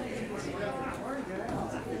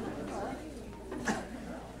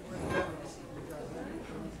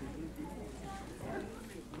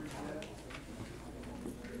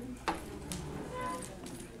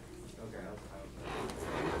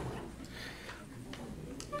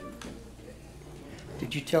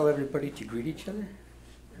Did you tell everybody to greet each other?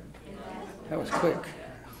 That was quick.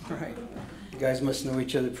 All right. You guys must know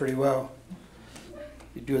each other pretty well.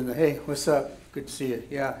 You're doing the, hey, what's up? Good to see you.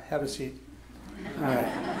 Yeah, have a seat. All right.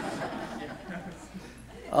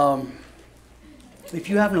 If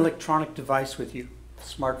you have an electronic device with you, a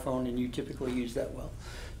smartphone, and you typically use that well,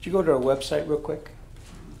 would you go to our website real quick?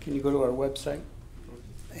 Can you go to our website?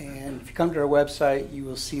 And if you come to our website, you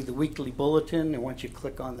will see the weekly bulletin, and once you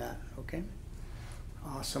click on that, okay?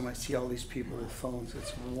 Awesome. I see all these people with phones.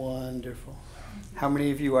 It's wonderful. How many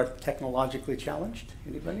of you are technologically challenged?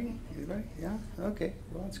 Anybody? Anybody? Yeah? Okay.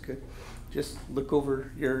 Well, that's good. Just look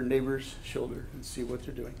over your neighbor's shoulder and see what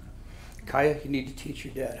they're doing. Kaya, you need to teach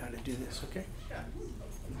your dad how to do this, okay? Yeah.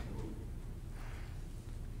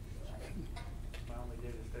 My only day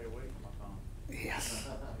to stay away from my phone. Yes.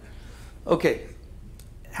 Okay.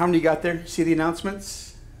 How many got there? See the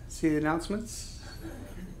announcements? See the announcements?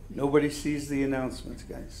 Nobody sees the announcements,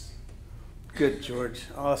 guys. Good, George.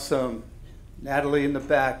 Awesome. Natalie in the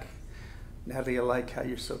back. Natalie, I like how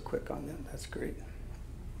you're so quick on them. That's great.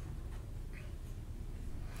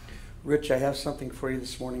 Rich, I have something for you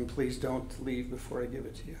this morning. Please don't leave before I give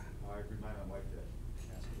it to you. I remind my wife to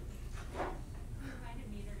ask her. You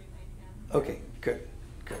reminded me to remind him. Okay, good,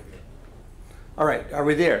 good. All right, are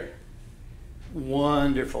we there?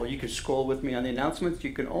 Wonderful. You can scroll with me on the announcements.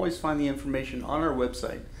 You can always find the information on our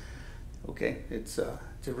website. Okay, it's a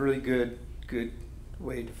really good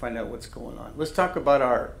way to find out what's going on. Let's talk about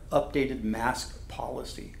our updated mask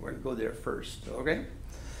policy. We're going to go there first, okay?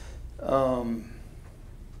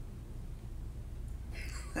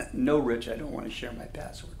 No, Rich, I don't want to share my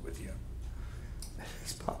password with you.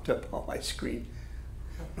 It's popped up on my screen.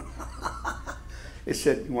 It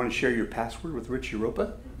said, you want to share your password with Rich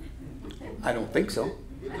Europa? I don't think so.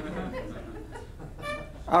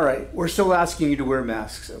 All right, we're still asking you to wear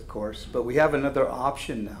masks, of course, but we have another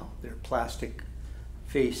option now. They're plastic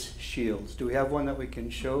face shields. Do we have one that we can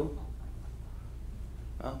show?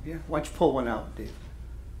 Yeah, why don't you pull one out, Dave?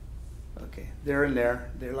 Okay, they're in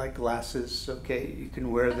there. They're like glasses. Okay, you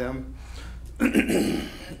can wear them.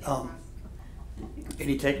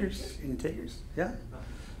 Any takers? Any takers? Yeah?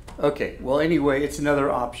 Okay, well, anyway, it's another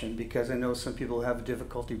option because I know some people have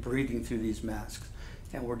difficulty breathing through these masks,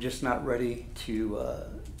 and we're just not ready to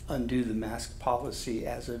undo the mask policy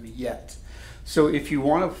as of yet. So if you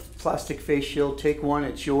want a plastic face shield, take one.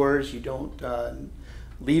 It's yours. You don't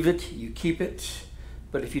leave it. You keep it.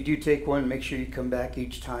 But if you do take one, make sure you come back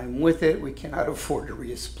each time with it. We cannot afford to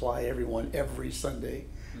resupply everyone every Sunday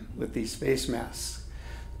with these face masks.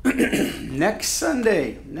 Next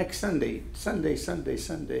Sunday,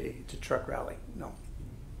 to truck rally. No.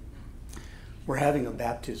 We're having a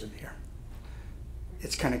baptism here.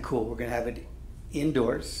 It's kind of cool. We're going to have it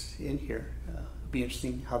indoors in here. It'll be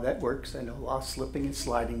interesting how that works. I know a lot of slipping and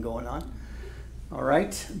sliding going on. All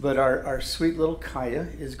right, but our sweet little Kaya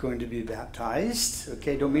is going to be baptized.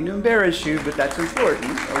 Okay, don't mean to embarrass you, but that's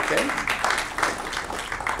important, okay?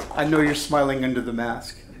 I know you're smiling under the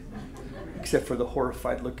mask, except for the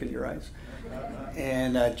horrified look in your eyes.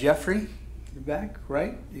 And Jeffrey, you're back,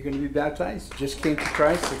 right? You're going to be baptized. Just came to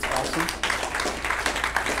Christ. It's awesome.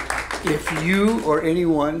 If you or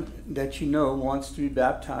anyone that you know wants to be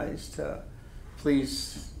baptized,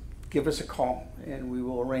 please give us a call and we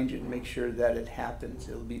will arrange it and make sure that it happens.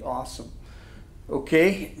 It'll be awesome.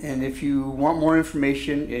 Okay, and if you want more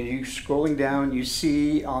information and you're scrolling down, you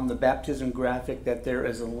see on the baptism graphic that there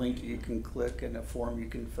is a link you can click and a form you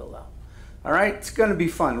can fill out. All right, it's going to be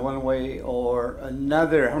fun one way or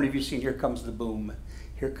another. How many of you seen Here Comes the Boom?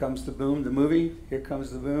 Here Comes the Boom, the movie, Here Comes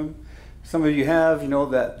the Boom. Some of you have, you know,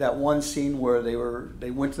 that one scene where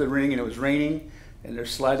they went to the ring and it was raining and they're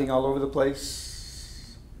sliding all over the place.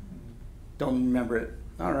 Don't remember it.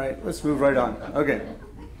 All right, let's move right on. Okay.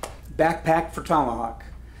 Backpack for Tomahawk.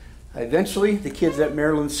 Eventually, the kids at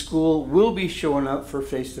Maryland School will be showing up for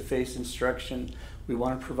face-to-face instruction. We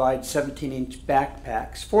want to provide 17-inch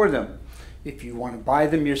backpacks for them. If you want to buy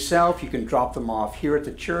them yourself, you can drop them off here at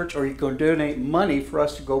the church, or you can donate money for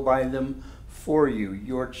us to go buy them for you.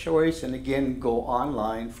 Your choice, and again, go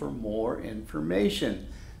online for more information.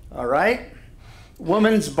 All right?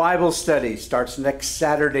 Women's Bible Study starts next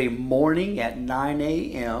Saturday morning at 9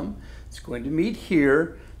 a.m. It's going to meet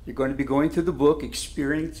here. You're going to be going through the book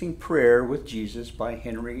Experiencing Prayer with Jesus by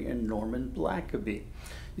Henry and Norman Blackaby.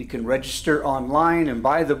 You can register online and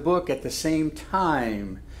buy the book at the same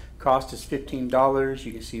time. Cost is $15.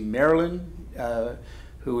 You can see Marilyn,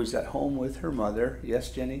 who is at home with her mother.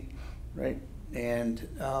 Yes, Jenny? Right? And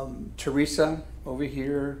Teresa over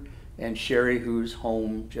here, and Sherry, who's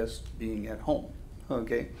home just being at home.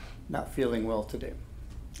 Okay, not feeling well today.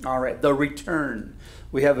 All right, The Return.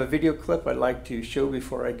 We have a video clip I'd like to show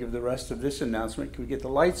before I give the rest of this announcement. Can we get the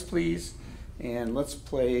lights, please? And let's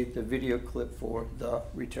play the video clip for The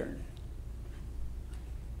Return.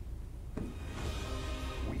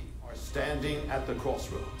 We are standing at the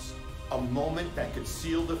crossroads, a moment that could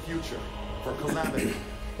seal the future for calamity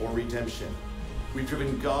or redemption. We've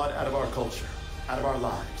driven God out of our culture, out of our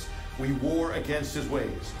lives. We war against his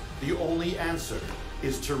ways. The only answer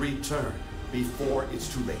is to return before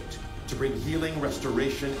it's too late, to bring healing,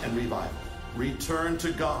 restoration, and revival. Return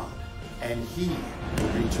to God, and he will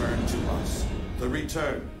return to us. The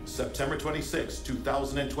Return, September 26,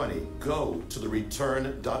 2020. Go to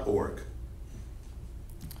thereturn.org.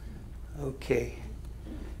 Okay.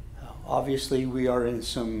 Obviously, we are in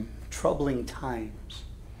some troubling times.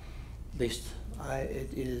 At least it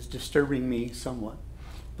is disturbing me somewhat.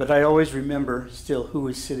 But I always remember still who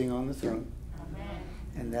is sitting on the throne.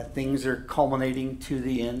 And that things are culminating to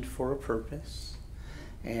the end for a purpose.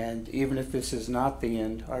 And even if this is not the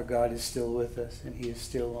end, our God is still with us and he is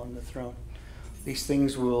still on the throne. These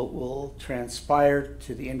things will transpire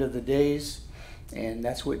to the end of the days, and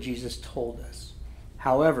that's what Jesus told us.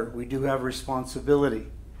 However, we do have responsibility.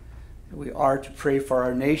 We are to pray for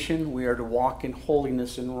our nation. We are to walk in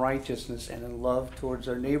holiness and righteousness and in love towards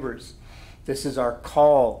our neighbors. This is our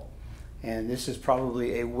call. And this is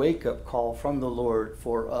probably a wake-up call from the Lord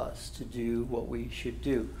for us to do what we should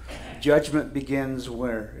do. Judgment begins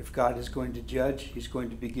where? If God is going to judge, he's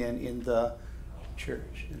going to begin in the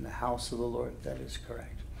church, in the house of the Lord. That is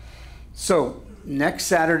correct. So, next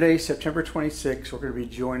Saturday, September 26th, we're going to be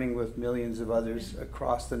joining with millions of others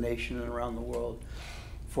across the nation and around the world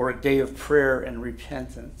for a day of prayer and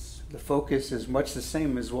repentance. The focus is much the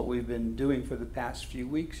same as what we've been doing for the past few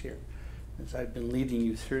weeks here, as I've been leading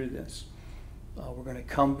you through this. We're going to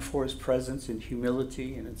come before his presence in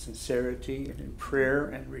humility and in sincerity and in prayer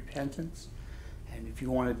and repentance. And if you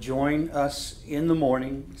want to join us in the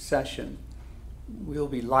morning session, we'll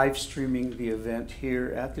be live streaming the event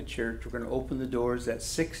here at the church. We're going to open the doors at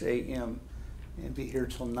 6 a.m. and be here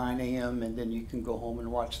till 9 a.m. and then you can go home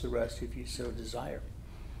and watch the rest if you so desire.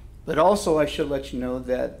 But also I should let you know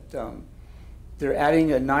that they're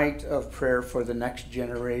adding a night of prayer for the next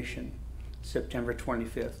generation, September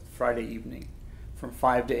 25th, Friday evening, from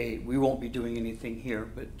 5 to 8. We won't be doing anything here,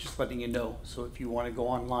 but just letting you know. So if you want to go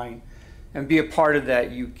online and be a part of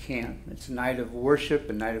that, you can. It's a night of worship,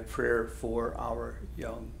 a night of prayer for our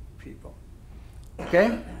young people.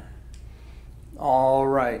 Okay? All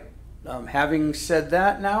right. Having said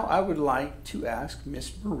that, now I would like to ask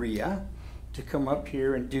Miss Maria to come up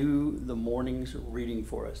here and do the morning's reading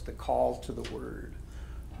for us, the call to the Word.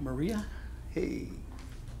 Maria, hey.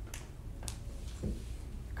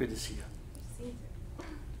 Good to see you.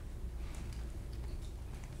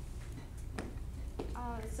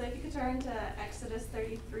 So if you could turn to Exodus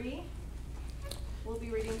 33, we'll be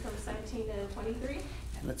reading from 17 to 23.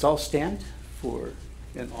 And let's all stand for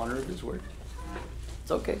in honor of his word.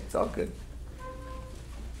 It's okay. It's all good.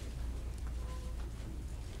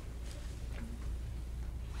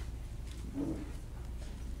 All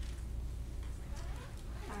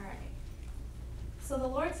right. So the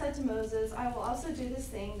Lord said to Moses, I will also do this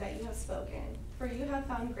thing that you have spoken, for you have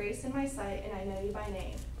found grace in my sight, and I know you by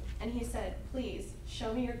name. And he said, please,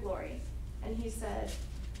 show me your glory. And he said,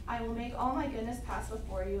 I will make all my goodness pass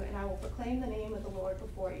before you, and I will proclaim the name of the Lord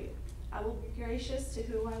before you. I will be gracious to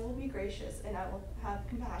whom I will be gracious, and I will have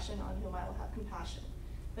compassion on whom I will have compassion.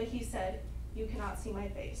 But he said, you cannot see my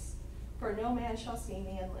face, for no man shall see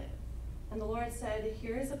me and live. And the Lord said,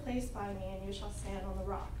 here is a place by me, and you shall stand on the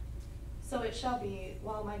rock. So it shall be,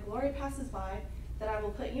 while my glory passes by, that I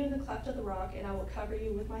will put you in the cleft of the rock, and I will cover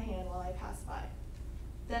you with my hand while I pass by.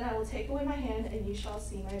 Then I will take away my hand, and you shall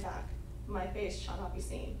see my back. My face shall not be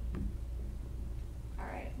seen. All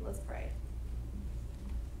right, let's pray.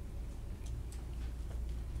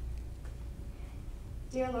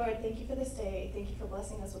 Dear Lord, thank you for this day. Thank you for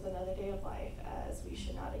blessing us with another day of life, as we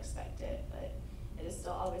should not expect it, but it is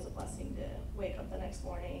still always a blessing to wake up the next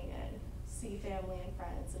morning and see family and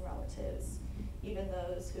friends and relatives, even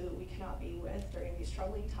those who we cannot be with during these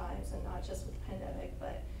troubling times, and not just with the pandemic,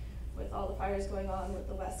 but with all the fires going on with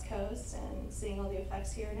the West Coast and seeing all the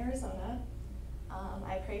effects here in Arizona.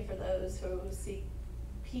 I pray for those who seek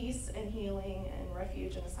peace and healing and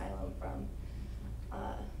refuge and asylum from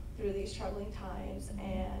through these troubling times.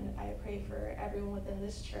 And I pray for everyone within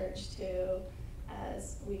this church too,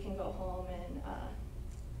 as we can go home and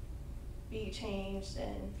be changed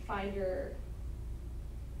and find your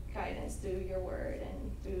guidance through your word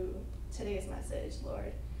and through today's message,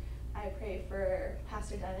 Lord. I pray for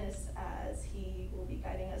Pastor Dennis as he will be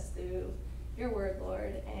guiding us through your word,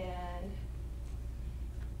 Lord, and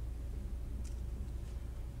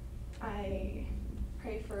I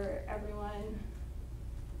pray for everyone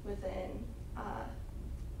within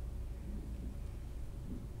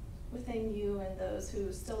you and those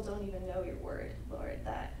who still don't even know your word, Lord,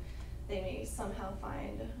 that they may somehow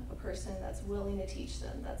find a person that's willing to teach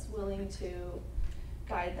them, that's willing to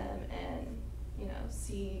guide them and,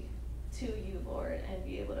 see to you, Lord, and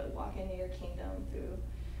be able to walk into your kingdom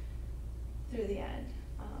through the end.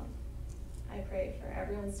 I pray for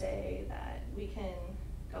everyone's day that we can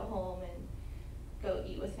go home and go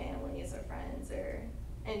eat with families or friends or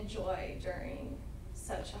enjoy during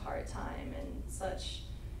such a hard time and such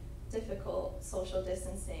difficult social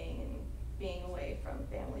distancing and being away from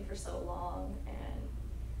family for so long, and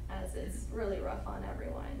as it's really rough on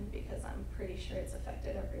everyone because I'm pretty sure it's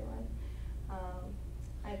affected everyone.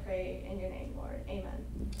 I pray in your name, Lord. Amen.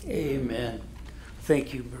 Amen.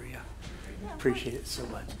 Thank you, Maria. Appreciate it so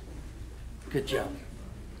much. Good job.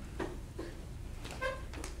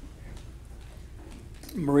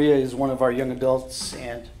 Maria is one of our young adults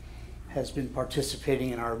and has been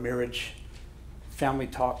participating in our marriage family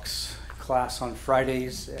talks class on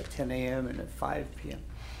Fridays at 10 a.m. and at 5 p.m.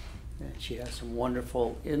 And she has some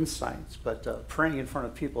wonderful insights, but praying in front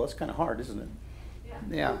of people, that's kind of hard, isn't it?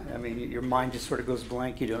 Yeah, I mean, your mind just sort of goes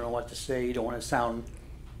blank. You don't know what to say. You don't want to sound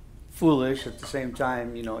foolish. At the same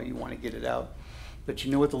time, you want to get it out. But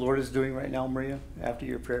you know what the Lord is doing right now, Maria? After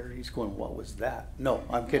your prayer, he's going, what was that? No,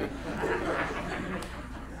 I'm kidding.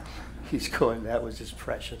 He's going, that was just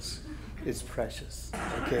precious. It's precious.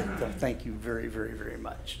 Okay, so thank you very, very, very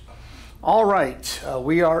much. All right,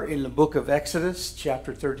 we are in the book of Exodus,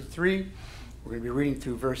 chapter 33. We're going to be reading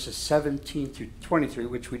through verses 17 through 23,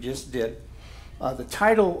 which we just did. The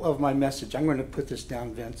title of my message, I'm going to put this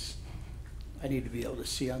down, Vince. I need to be able to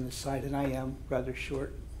see on this side, and I am rather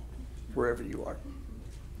short, wherever you are.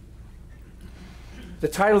 The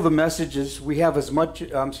title of the message is, we have as much,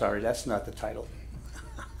 I'm sorry, that's not the title.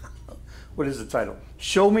 What is the title?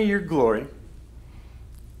 Show me your glory,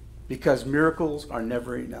 because miracles are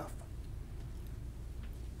never enough.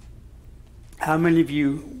 How many of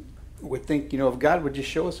you would think, if God would just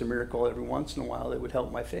show us a miracle every once in a while, it would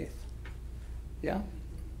help my faith? Yeah?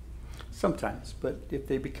 Sometimes, but if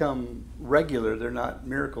they become regular, they're not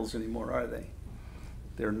miracles anymore, are they?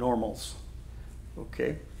 They're normals.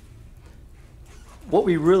 Okay? What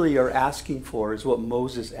we really are asking for is what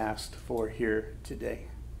Moses asked for here today,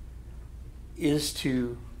 is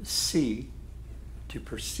to see, to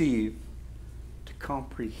perceive, to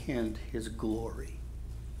comprehend his glory,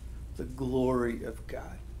 the glory of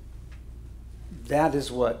God. That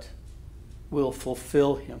is what will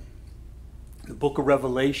fulfill him. In the book of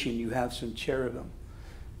Revelation, you have some cherubim,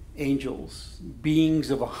 angels,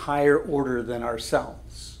 beings of a higher order than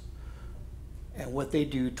ourselves. And what they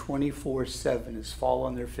do 24/7 is fall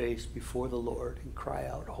on their face before the Lord and cry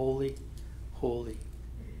out, holy, holy,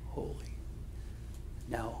 holy.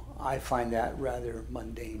 Now, I find that rather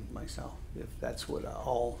mundane myself, if that's what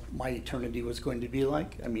all my eternity was going to be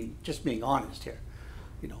like. I mean, just being honest here,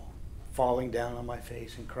 falling down on my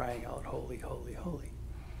face and crying out, holy, holy, holy.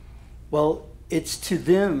 Well, it's to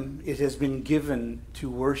them it has been given to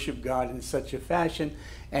worship God in such a fashion,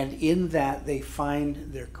 and in that they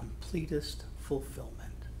find their completest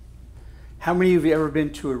fulfillment. How many of you ever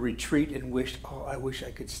been to a retreat and wished, oh, I wish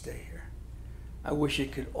I could stay here. I wish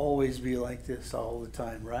it could always be like this all the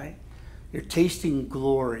time, right? You're tasting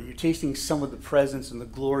glory. You're tasting some of the presence and the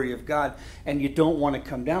glory of God, and you don't want to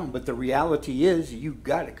come down. But the reality is you've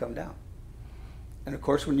got to come down. And, of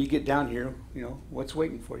course, when you get down here, what's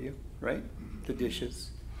waiting for you, right? The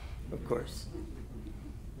dishes, of course.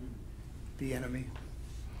 The enemy.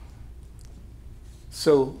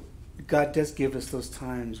 So God does give us those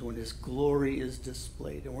times when his glory is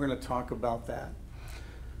displayed, and we're going to talk about that.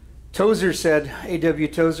 Tozer said, A.W.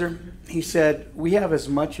 Tozer, he said, we have as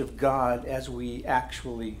much of God as we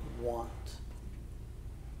actually want.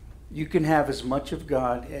 You can have as much of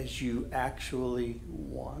God as you actually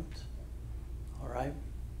want. All right?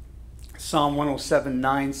 Psalm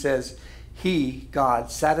 107:9 says, he, God,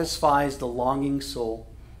 satisfies the longing soul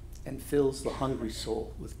and fills the hungry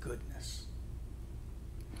soul with goodness.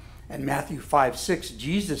 And Matthew 5:6,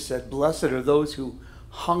 Jesus said, blessed are those who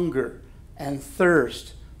hunger and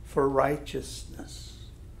thirst for righteousness.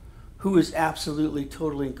 Who is absolutely,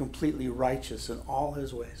 totally, and completely righteous in all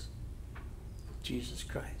his ways? Jesus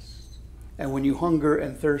Christ. And when you hunger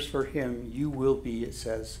and thirst for him, you will be, it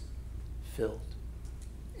says, filled.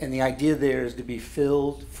 And the idea there is to be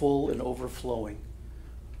filled, full, and overflowing.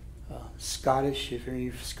 Scottish, if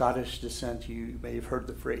you're of Scottish descent, you may have heard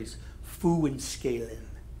the phrase, fu and scalen.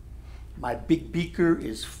 My big beaker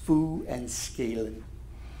is full and scaling,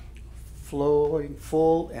 flowing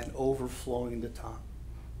full and overflowing the top,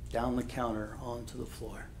 down the counter onto the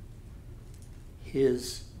floor.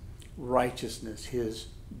 His righteousness, his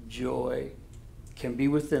joy can be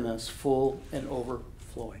within us, full and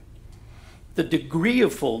overflowing. The degree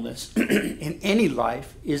of fullness in any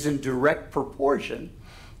life is in direct proportion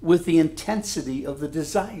with the intensity of the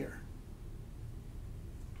desire.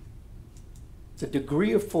 The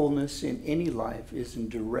degree of fullness in any life is in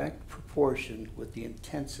direct proportion with the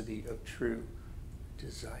intensity of true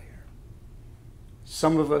desire.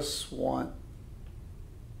 Some of us want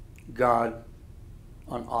God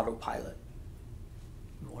on autopilot.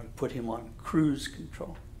 You want to put him on cruise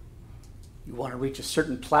control. You want to reach a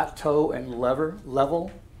certain plateau and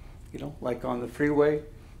level, like on the freeway,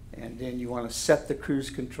 and then you want to set the cruise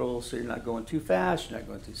control so you're not going too fast, you're not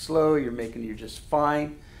going too slow, you're just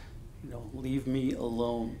fine. Leave me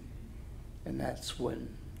alone. And that's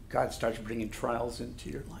when God starts bringing trials into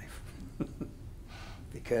your life.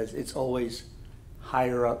 Because it's always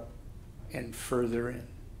higher up and further in.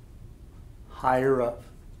 Higher up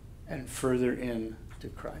and further in to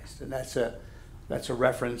Christ. And that's a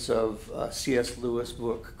reference of C.S. Lewis'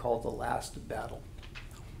 book called The Last Battle.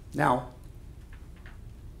 Now,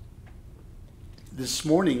 this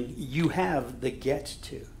morning you have the get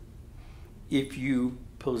to, if you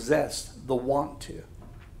possess the want to.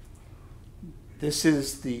 This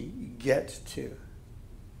is the get to,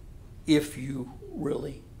 if you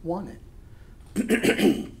really want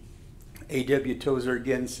it. A.W. Tozer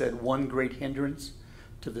again said, one great hindrance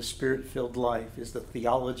to the spirit-filled life is the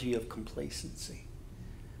theology of complacency.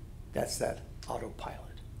 That's that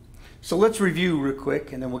autopilot. So let's review real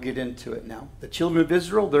quick, and then we'll get into it now. The children of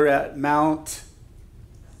Israel, they're at Mount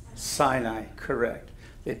Sinai, correct.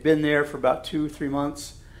 They've been there for about 2 or 3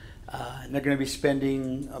 months, and they're going to be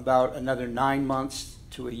spending about another 9 months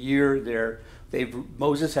to a year there.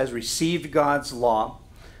 Moses has received God's law.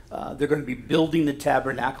 They're going to be building the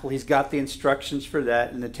tabernacle. He's got the instructions for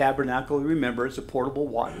that. And the tabernacle, remember, is a portable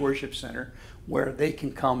worship center where they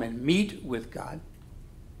can come and meet with God.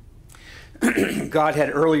 God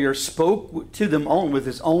had earlier spoke to them with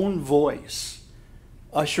his own voice,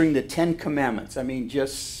 ushering the 10 Commandments. I mean,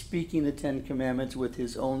 just speaking the 10 Commandments with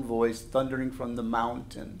his own voice, thundering from the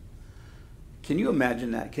mountain. Can you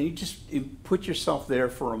imagine that? Can you just put yourself there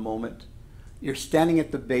for a moment? You're standing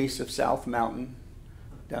at the base of South Mountain,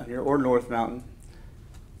 down here, or North Mountain,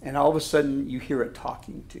 and all of a sudden you hear it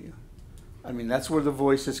talking to you. I mean, that's where the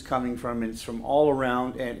voice is coming from, and it's from all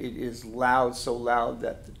around, and it is loud, so loud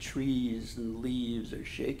that the trees and leaves are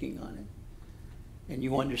shaking on it. And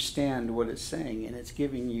you understand what it's saying, and it's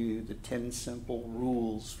giving you the 10 simple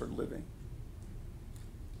rules for living.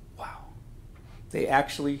 Wow. They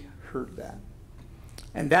actually heard that.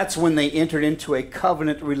 And that's when they entered into a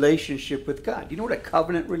covenant relationship with God. You know what a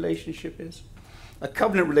covenant relationship is? A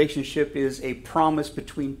covenant relationship is a promise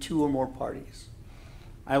between 2 or more parties.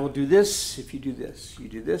 I will do this if you do this. You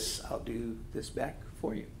do this, I'll do this back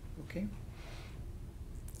for you. Okay?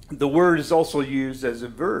 The word is also used as a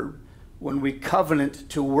verb when we covenant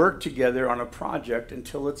to work together on a project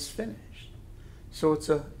until it's finished. So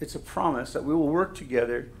it's a promise that we will work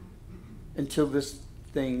together until this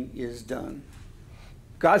thing is done.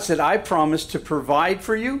 God said, I promise to provide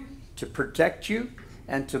for you, to protect you,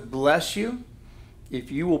 and to bless you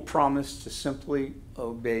if you will promise to simply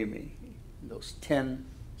obey me. Those 10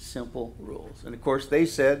 simple rules. And of course they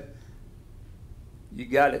said, you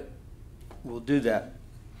got it. We'll do that.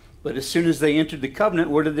 But as soon as they entered the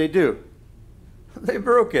covenant, what did they do? They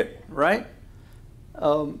broke it, right?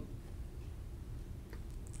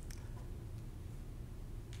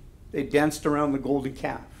 They danced around the golden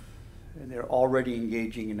calf. And they're already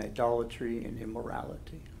engaging in idolatry and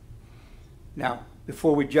immorality. Now,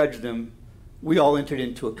 before we judge them, we all entered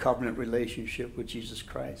into a covenant relationship with Jesus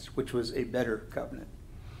Christ, which was a better covenant,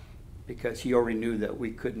 because he already knew that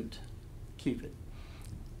we couldn't keep it.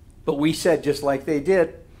 But we said, just like they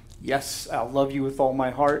did, yes, I'll love you with all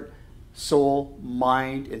my heart, soul,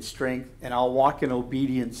 mind, and strength, and I'll walk in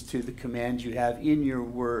obedience to the commands you have in your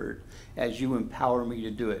word as you empower me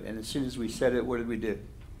to do it. And as soon as we said it, what did we do?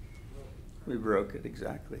 We broke it,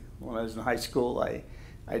 exactly. When I was in high school, I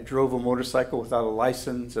drove a motorcycle without a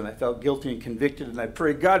license, and I felt guilty and convicted, and I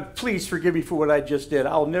prayed, God, please forgive me for what I just did.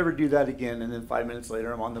 I'll never do that again. And then 5 minutes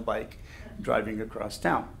later, I'm on the bike driving across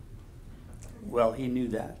town. Well, he knew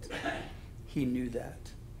that. He knew that.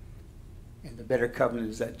 And the better covenant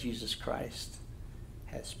is that Jesus Christ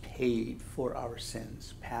has paid for our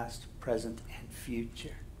sins, past, present, and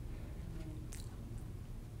future.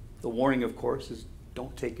 The warning, of course, is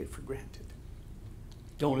don't take it for granted.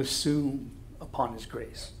 Don't assume upon his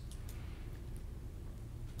grace.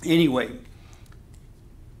 Anyway,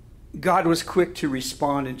 God was quick to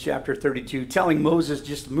respond in chapter 32, telling Moses,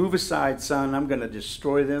 just move aside, son. I'm going to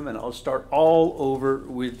destroy them, and I'll start all over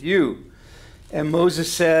with you. And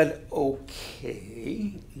Moses said,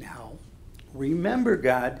 okay, now remember,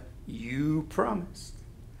 God, you promised.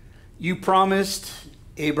 You promised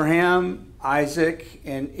Abraham, Isaac,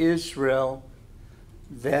 and Israel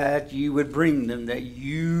that you would bring them,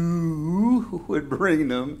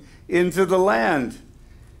 into the land.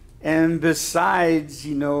 And besides,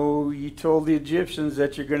 you told the Egyptians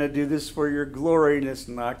that you're going to do this for your glory, and it's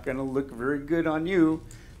not going to look very good on you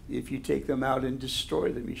if you take them out and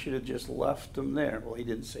destroy them. You should have just left them there. Well, he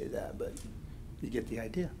didn't say that, but you get the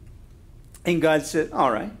idea. And God said,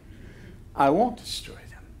 all right, I won't destroy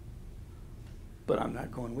them, but I'm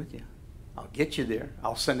not going with you. I'll get you there.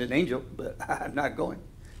 I'll send an angel, but I'm not going.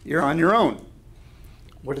 You're on your own.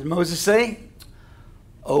 What did Moses say?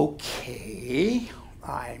 Okay,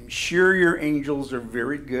 I'm sure your angels are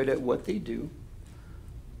very good at what they do,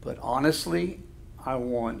 but honestly, I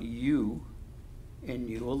want you and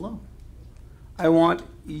you alone. I want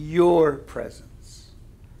your presence.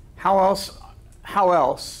 How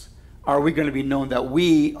else are we going to be known that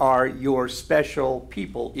we are your special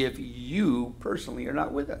people if you personally are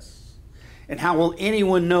not with us? And how will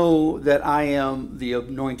anyone know that I am the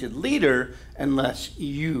anointed leader unless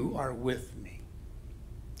you are with me?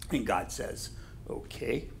 And God says,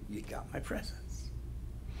 okay, you got my presence.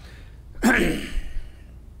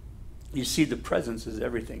 You see, the presence is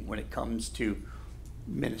everything when it comes to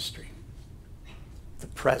ministry. The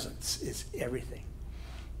presence is everything.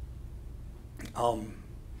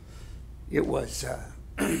 It was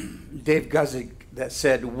Dave Guzik that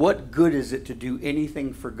said, what good is it to do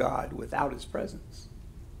anything for God without his presence?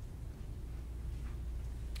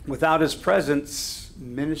 Without his presence,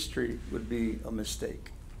 ministry would be a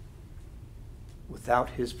mistake. Without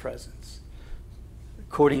his presence.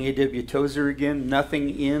 Quoting A.W. Tozer again, nothing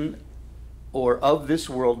in or of this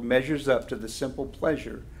world measures up to the simple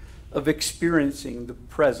pleasure of experiencing the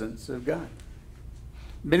presence of God.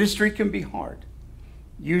 Ministry can be hard.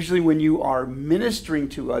 Usually when you are ministering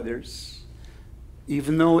to others,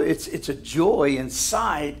 even though it's a joy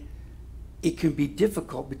inside, it can be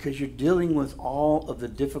difficult because you're dealing with all of the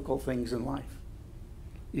difficult things in life.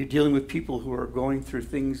 You're dealing with people who are going through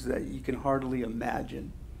things that you can hardly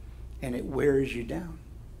imagine, and it wears you down.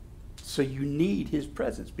 So you need his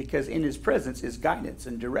presence, because in his presence is guidance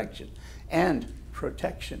and direction and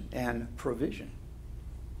protection and provision.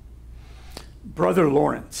 Brother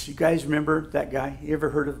Lawrence, you guys remember that guy? You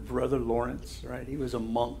ever heard of Brother Lawrence? Right? He was a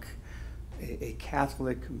monk, a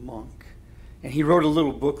Catholic monk. And he wrote a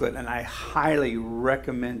little booklet, and I highly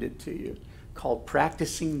recommend it to you, called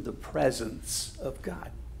Practicing the Presence of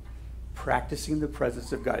God. Practicing the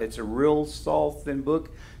Presence of God. It's a real small, thin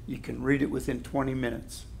book. You can read it within 20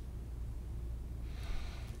 minutes.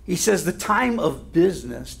 He says, the time of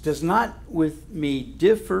business does not with me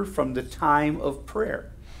differ from the time of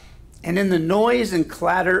prayer. And in the noise and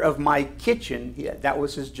clatter of my kitchen, that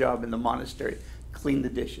was his job in the monastery, clean the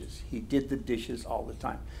dishes. He did the dishes all the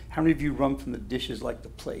time. How many of you run from the dishes like the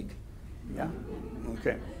plague? Yeah?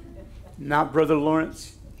 Okay. Not Brother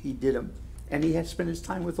Lawrence. He did them. And he had spent his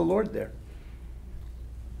time with the Lord there.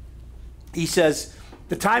 He says,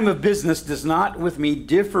 the time of business does not with me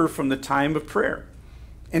differ from the time of prayer.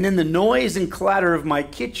 And in the noise and clatter of my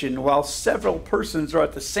kitchen, while several persons are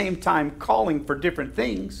at the same time calling for different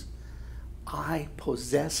things, I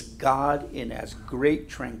possess God in as great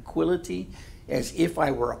tranquility as if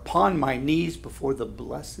I were upon my knees before the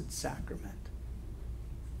blessed sacrament.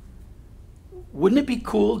 Wouldn't it be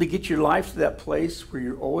cool to get your life to that place where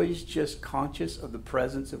you're always just conscious of the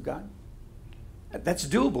presence of God? That's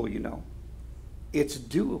doable, you know. It's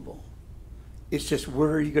doable. It's just,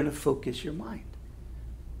 where are you going to focus your mind?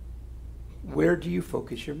 Where do you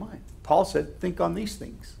focus your mind? Paul said, think on these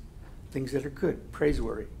things. Things that are good,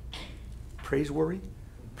 praiseworthy.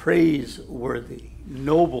 Praiseworthy,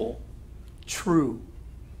 noble, true.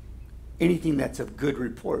 Anything that's of good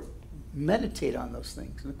report. Meditate on those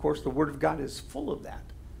things. And of course, the Word of God is full of that.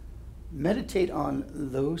 Meditate on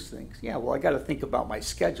those things. Yeah, well, I got to think about my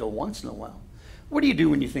schedule once in a while. What do you do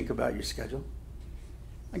when you think about your schedule?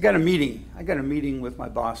 I got a meeting with my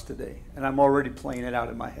boss today, and I'm already playing it out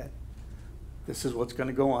in my head. This is what's going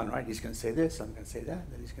to go on, right? He's going to say this, I'm going to say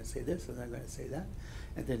that, then he's going to say this, and I'm going to say that.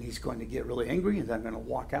 And then he's going to get really angry, and then I'm going to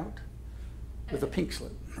walk out with a pink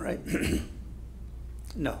slip, right?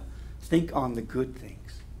 No. Think on the good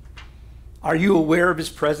things. Are you aware of his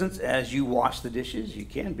presence as you wash the dishes? You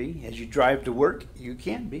can be. As you drive to work, you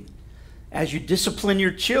can be. As you discipline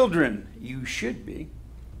your children, you should be.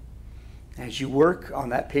 As you work on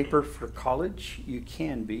that paper for college, you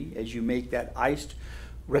can be. As you make that iced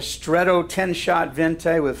Ristretto 10-shot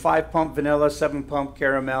Venti with 5-pump vanilla, 7-pump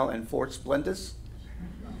caramel, and 4 Splendis,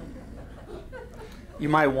 you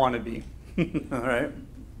might want to be. All right?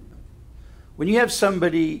 When you have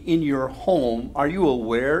somebody in your home, are you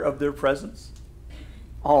aware of their presence?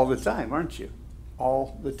 All the time, aren't you?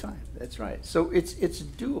 All the time. That's right. So it's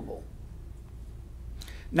doable.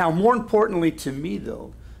 Now, more importantly to me,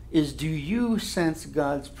 though, is do you sense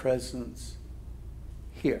God's presence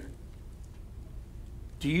here?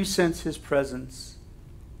 Do you sense his presence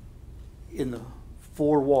in the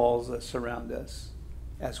 4 walls that surround us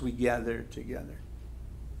as we gather together?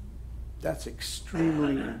 That's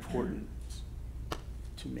extremely important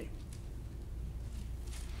to me.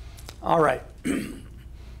 All right.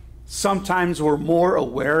 Sometimes we're more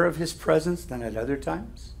aware of his presence than at other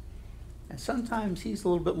times. And sometimes he's a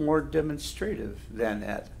little bit more demonstrative than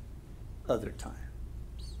at other times.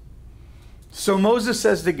 So Moses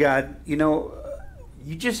says to God, you know,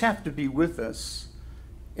 you just have to be with us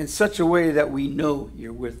in such a way that we know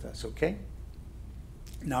you're with us, okay?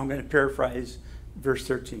 Now I'm going to paraphrase verse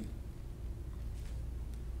 13.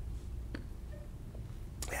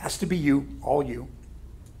 It has to be you, all you.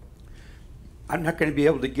 I'm not going to be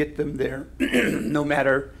able to get them there no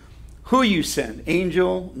matter who you send,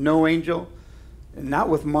 angel, no angel, and not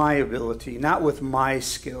with my ability, not with my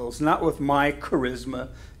skills, not with my charisma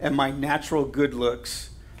and my natural good looks.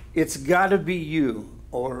 It's got to be you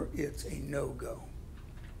or it's a no-go.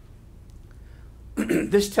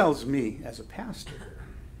 This tells me as a pastor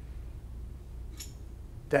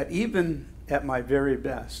that even at my very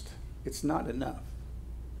best, it's not enough.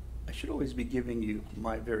 I should always be giving you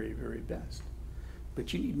my very, very best.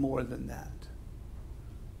 But you need more than that.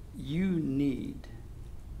 You need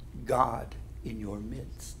God in your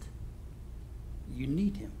midst. You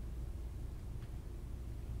need him.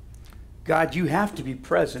 God, you have to be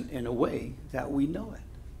present in a way that we know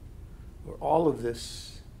it, or all of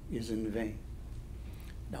this is in vain.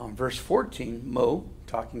 Now in verse 14, Mo,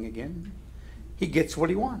 talking again, he gets what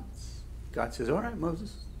he wants. God says, all right,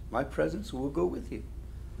 Moses, my presence will go with you.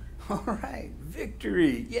 All right,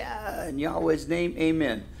 victory. Yeah, in Yahweh's name,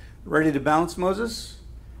 amen. Ready to bounce, Moses?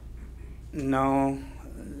 No,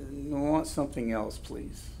 I want something else,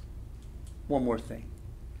 please. One more thing.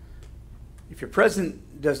 If your presence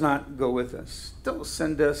does not go with us, don't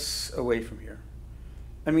send us away from here.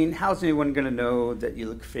 I mean, how's anyone going to know that you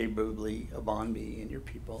look favorably upon me and your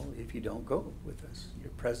people if you don't go with us?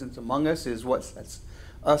 Your presence among us is what sets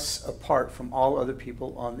us apart from all other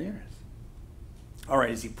people on the earth. All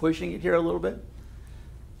right, is he pushing it here a little bit?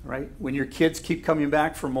 Right? When your kids keep coming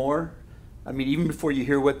back for more, I mean, even before you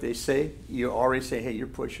hear what they say, you already say, hey, you're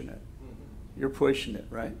pushing it. You're pushing it,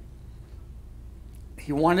 right?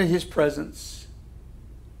 He wanted his presence.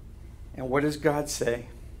 And what does God say?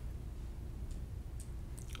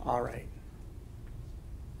 All right,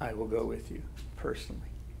 I will go with you personally.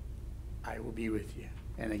 I will be with you.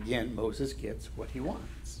 And again, Moses gets what he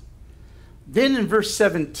wants. Then in verse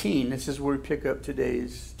 17, this is where we pick up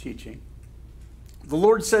today's teaching. The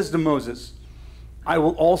Lord says to Moses, I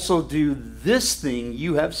will also do this thing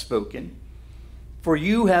you have spoken, for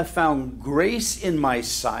you have found grace in my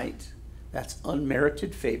sight. That's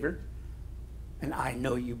unmerited favor. And I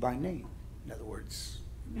know you by name. In other words,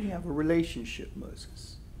 we have a relationship,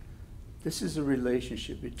 Moses. This is a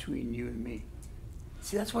relationship between you and me.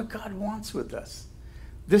 See, that's what God wants with us.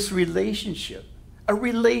 This relationship. A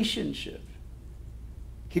relationship.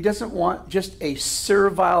 He doesn't want just a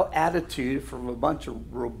servile attitude from a bunch of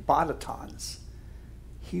robotitons.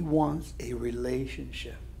 He wants a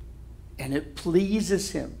relationship. And it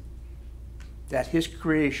pleases him that his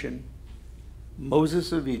creation,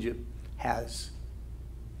 Moses of Egypt, has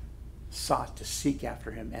sought to seek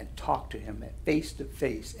after him and talk to him face to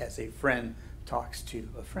face as a friend talks to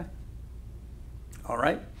a friend. All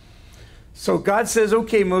right? So God says,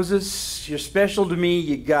 okay, Moses, you're special to me.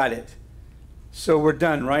 You got it. So we're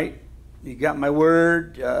done, right? You got my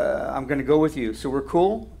word. I'm going to go with you. So we're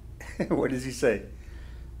cool? What does he say?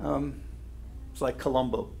 It's like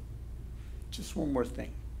Columbo. Just one more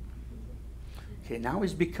thing. Okay, now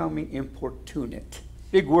he's becoming importunate.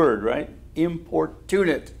 Big word, right?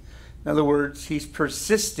 Importunate. In other words, he's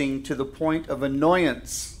persisting to the point of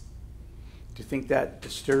annoyance. Do you think that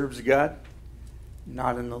disturbs God?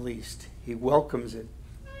 Not in the least. He welcomes it.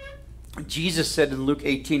 Jesus said in Luke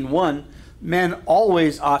 18:1, men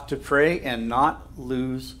always ought to pray and not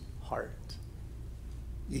lose heart.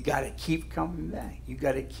 You got to keep coming back. You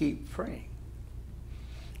got to keep praying.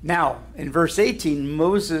 Now, in verse 18,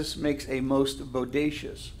 Moses makes a most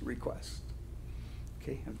bodacious request.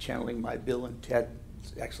 Okay, I'm channeling my Bill and Ted's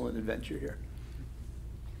excellent adventure here.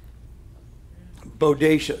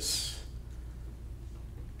 Bodacious.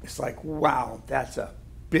 It's like, wow, that's a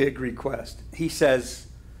big request. He says,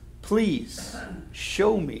 please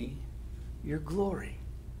show me your glory.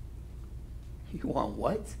 You want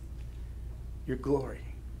what? Your glory.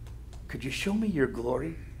 Could you show me your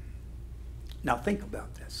glory? Now think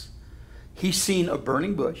about this. He's seen a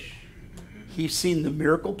burning bush. He's seen the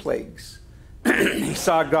miracle plagues. He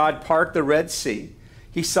saw God part the Red Sea.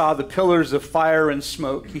 He saw the pillars of fire and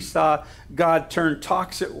smoke. He saw God turn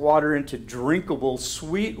toxic water into drinkable,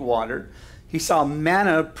 sweet water. He saw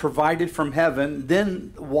manna provided from heaven.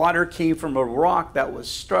 Then water came from a rock that was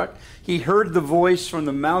struck. He heard the voice from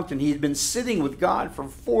the mountain. He had been sitting with God for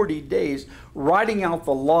 40 days, writing out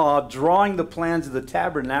the law, drawing the plans of the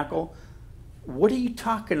tabernacle. What are you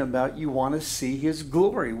talking about? You want to see his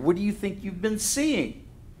glory. What do you think you've been seeing?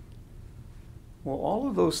 Well, all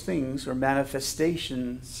of those things are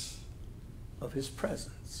manifestations of his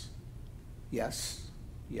presence. Yes,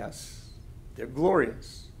 yes, they're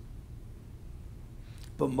glorious.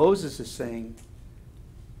 But Moses is saying,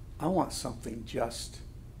 I want something just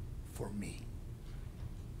for me.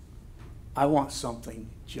 I want something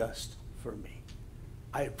just for me.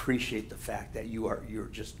 I appreciate the fact that you're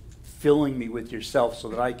just filling me with yourself so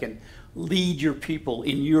that I can lead your people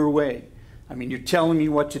in your way. I mean, you're telling me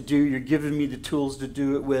what to do. You're giving me the tools to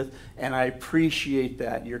do it with, and I appreciate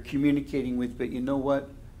that. You're communicating with, but you know what?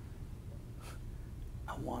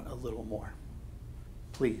 I want a little more.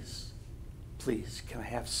 Please, please, can I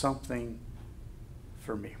have something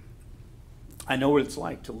for me? I know what it's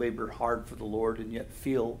like to labor hard for the Lord and yet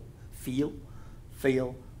feel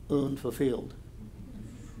unfulfilled.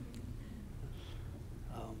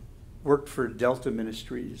 Worked for Delta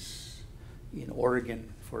Ministries in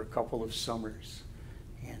Oregon for a couple of summers,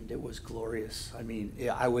 and it was glorious. I mean,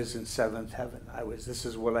 I was in seventh heaven. This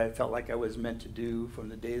is what I felt like I was meant to do from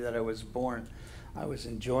the day that I was born. I was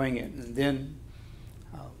enjoying it. And then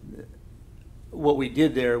what we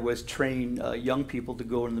did there was train young people to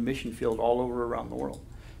go in the mission field all over around the world.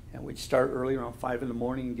 And we'd start early around 5 in the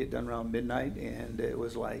morning and get done around midnight, and it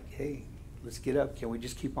was like, hey, let's get up. Can we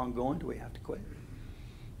just keep on going? Do we have to quit?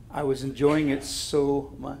 I was enjoying it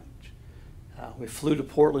so much. We flew to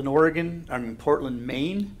Portland,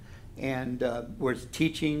 Maine, and we're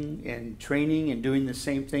teaching and training and doing the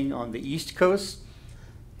same thing on the East Coast.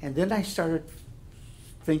 And then I started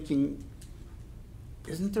thinking,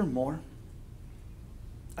 isn't there more?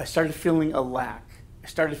 I started feeling a lack. I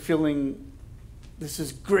started feeling, this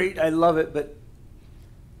is great, I love it, but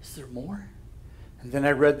is there more? And then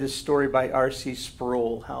I read this story by R.C.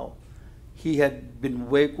 Sproul, how he had been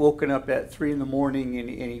woken up at 3 in the morning, and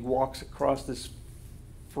he walks across this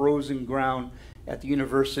frozen ground at the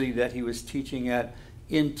university that he was teaching at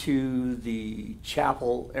into the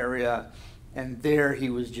chapel area, and there he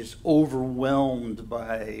was just overwhelmed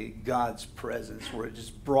by God's presence, where it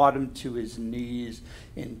just brought him to his knees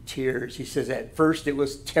in tears. He says at first it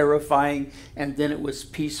was terrifying, and then it was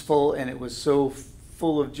peaceful, and it was so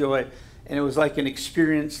full of joy, and it was like an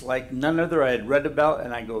experience like none other I had read about,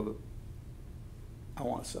 and I go, I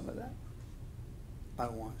want some of that. I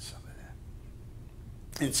want some of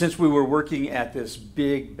that. And since we were working at this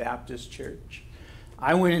big Baptist church,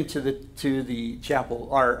 I went into the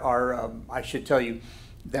chapel. I should tell you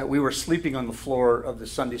that we were sleeping on the floor of the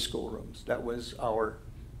Sunday school rooms. That was our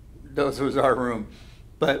room.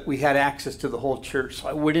 But we had access to the whole church. So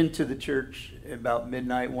I went into the church about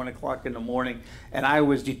midnight, 1 o'clock in the morning, and I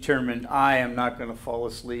was determined I am not going to fall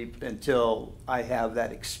asleep until I have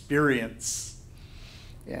that experience.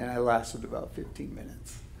 And I lasted about 15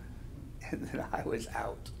 minutes. And then I was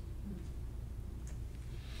out.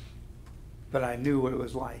 But I knew what it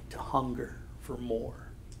was like to hunger for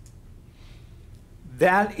more.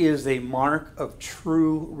 That is a mark of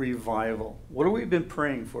true revival. What have we been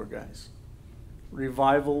praying for, guys?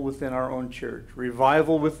 Revival within our own church.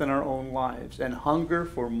 Revival within our own lives. And hunger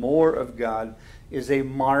for more of God is a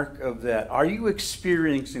mark of that. Are you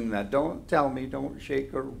experiencing that? Don't tell me. Don't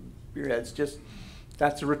shake your heads. Just...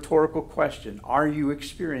 that's a rhetorical question. Are you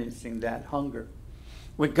experiencing that hunger?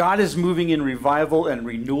 When God is moving in revival and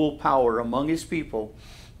renewal power among his people,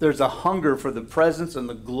 there's a hunger for the presence and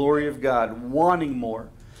the glory of God, wanting more.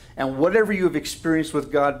 And whatever you have experienced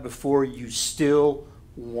with God before, you still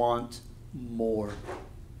want more.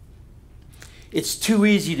 It's too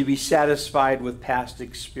easy to be satisfied with past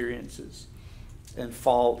experiences and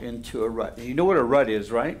fall into a rut. And you know what a rut is,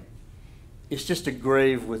 right? It's just a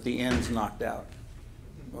grave with the ends knocked out.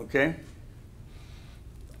 Okay?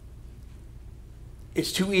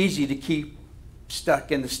 It's too easy to keep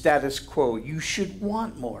stuck in the status quo. You should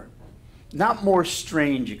want more. Not more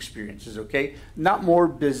strange experiences, okay? Not more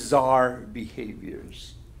bizarre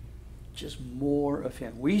behaviors. Just more of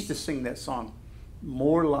him. We used to sing that song,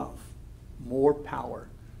 more love, more power,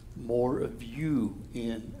 more of you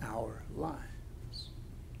in our lives.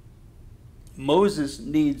 Moses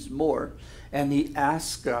needs more, and he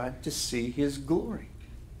asks God to see his glory.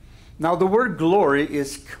 Now, the word glory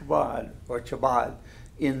is kabod or chabad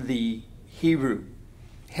in the Hebrew.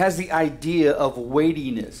 It has the idea of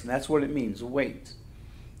weightiness, and that's what it means, weight.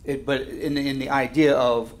 But in the idea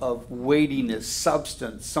of weightiness,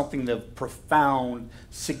 substance, something of profound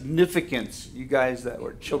significance. You guys that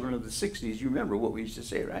were children of the 60s, you remember what we used to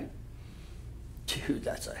say, right? Dude,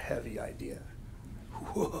 that's a heavy idea.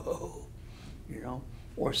 Whoa. You know?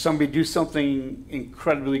 Or somebody do something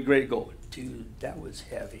incredibly great, go, dude, that was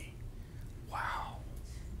heavy. Wow.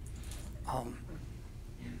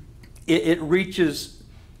 It reaches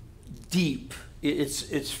deep.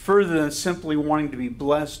 It's further than simply wanting to be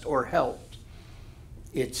blessed or helped.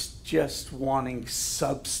 It's just wanting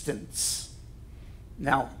substance.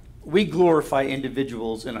 Now, we glorify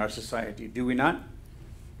individuals in our society, do we not?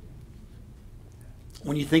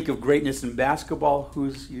 When you think of greatness in basketball,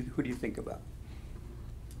 who do you think about?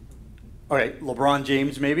 All right, LeBron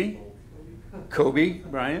James maybe? Kobe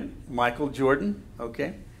Bryant? Michael Jordan?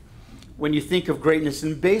 Okay. When you think of greatness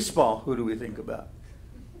in baseball, who do we think about?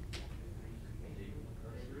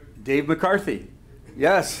 Dave McCarthy.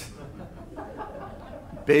 Yes.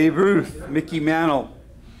 Babe Ruth, Mickey Mantle.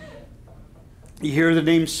 You hear the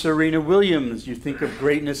name Serena Williams, you think of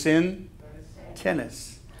greatness in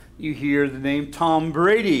tennis. You hear the name Tom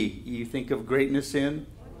Brady, you think of greatness in,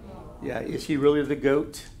 yeah, is he really the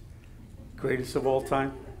GOAT? Greatest of all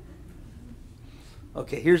time?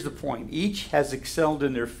 Okay, here's the point. Each has excelled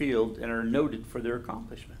in their field and are noted for their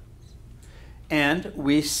accomplishments. And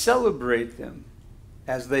we celebrate them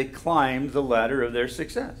as they climb the ladder of their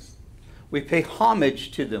success. We pay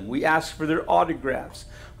homage to them. We ask for their autographs.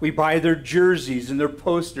 We buy their jerseys and their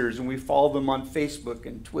posters, and we follow them on Facebook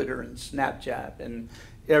and Twitter and Snapchat and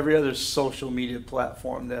every other social media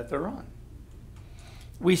platform that they're on.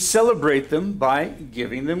 We celebrate them by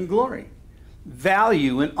giving them glory,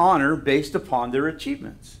 value, and honor based upon their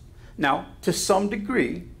achievements. Now, to some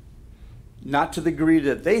degree, not to the degree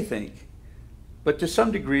that they think, but to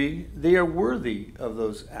some degree, they are worthy of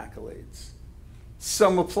those accolades.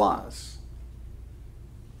 Some applause.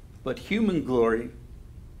 But human glory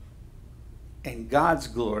and God's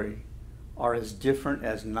glory are as different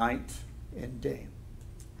as night and day.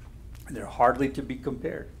 And they're hardly to be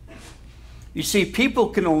compared. You see, people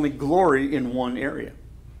can only glory in one area.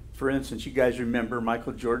 For instance, you guys remember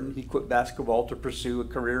Michael Jordan? He quit basketball to pursue a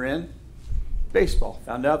career in baseball.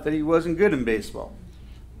 Found out that he wasn't good in baseball.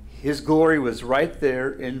 His glory was right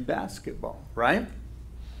there in basketball, right?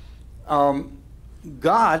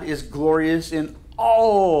 God is glorious in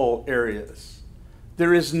all areas.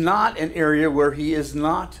 There is not an area where he is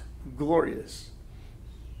not glorious.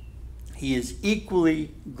 He is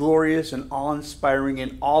equally glorious and awe-inspiring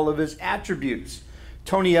in all of his attributes.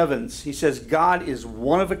 Tony Evans, he says, God is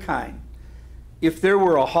one of a kind. If there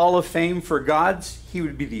were a hall of fame for gods, he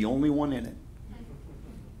would be the only one in it.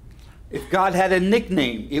 If God had a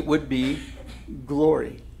nickname, it would be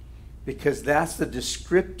glory, because that's the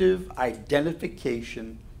descriptive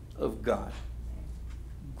identification of God.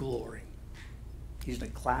 Glory. He's in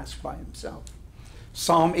a class by himself.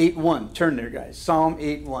 Psalm 8:1. Turn there, guys. Psalm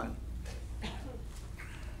 8:1.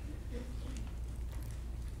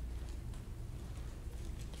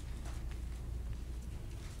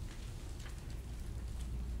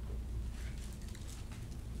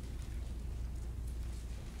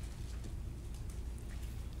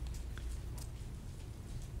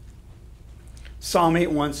 Psalm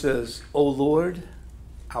 8:1 says, O Lord,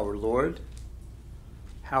 our Lord,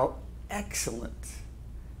 how excellent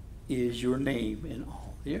is your name in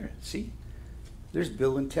all the earth. See, there's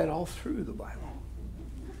Bill and Ted all through the Bible.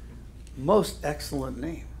 Most excellent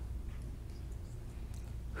name.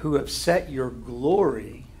 Who have set your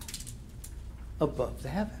glory above the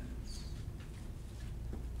heavens.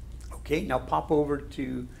 Okay, now pop over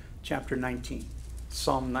to chapter 19,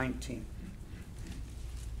 Psalm 19.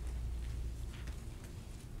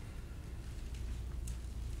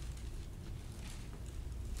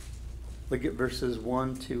 Look at verses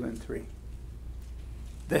 1, 2, and 3.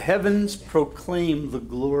 The heavens proclaim the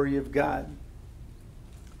glory of God.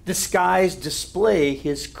 The skies display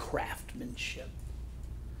his craftsmanship.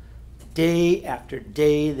 Day after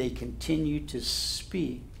day they continue to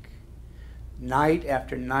speak. Night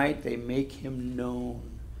after night they make him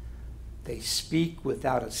known. They speak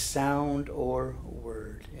without a sound or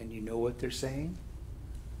word. And you know what they're saying?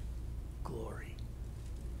 Glory.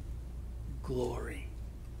 Glory.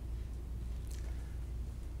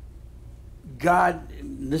 God,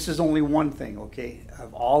 this is only one thing, okay?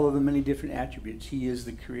 Of all of the many different attributes, He is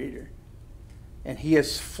the creator. And He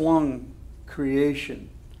has flung creation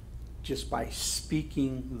just by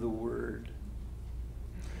speaking the word.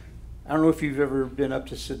 I don't know if you've ever been up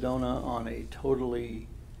to Sedona on a totally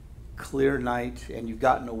clear night and you've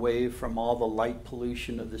gotten away from all the light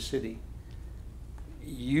pollution of the city.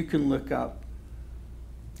 You can look up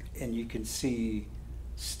and you can see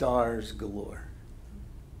stars galore.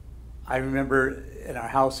 I remember in our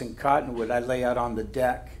house in Cottonwood, I'd lay out on the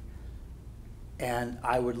deck and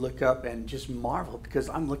I would look up and just marvel because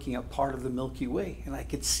I'm looking at part of the Milky Way and I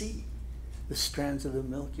could see the strands of the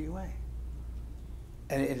Milky Way.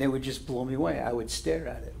 And it would just blow me away. I would stare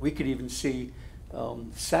at it. We could even see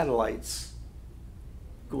satellites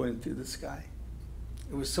going through the sky.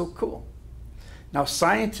 It was so cool. Now,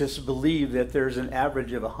 scientists believe that there's an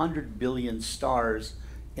average of 100 billion stars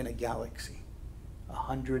in a galaxy.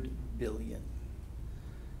 100 billion.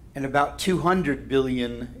 And about 200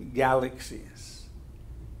 billion galaxies.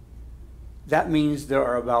 That means there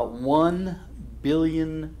are about 1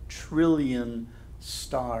 billion trillion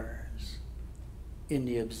stars in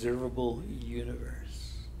the observable universe.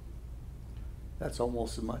 That's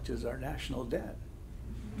almost as much as our national debt.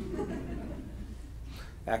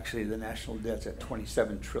 Actually, the national debt's at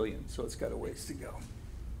 27 trillion, so it's got a ways to go.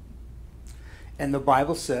 And the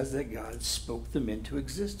Bible says that God spoke them into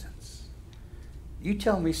existence. You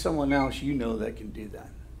tell me someone else you know that can do that.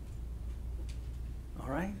 All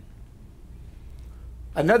right?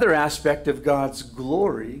 Another aspect of God's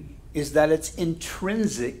glory is that it's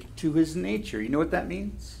intrinsic to His nature. You know what that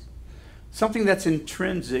means? Something that's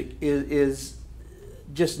intrinsic is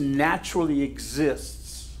just naturally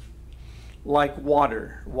exists, like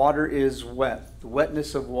water. Water is wet. The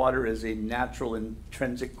wetness of water is a natural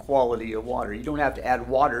intrinsic quality of water. You don't have to add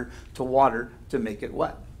water to make it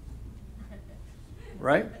wet.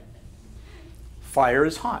 Right? Fire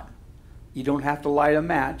is hot. You don't have to light a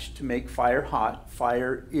match to make fire hot.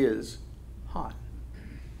 Fire is hot.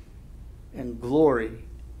 And glory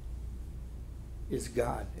is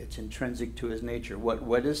God. It's intrinsic to His nature. What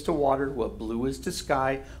wet is to water, what blue is to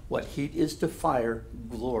sky, what heat is to fire,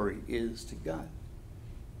 glory is to God.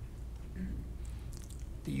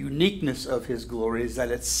 The uniqueness of His glory is that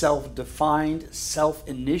it's self-defined,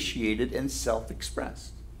 self-initiated, and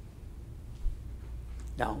self-expressed.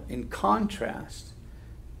 Now, in contrast,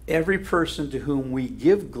 every person to whom we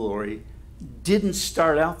give glory didn't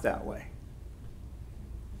start out that way.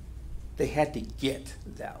 They had to get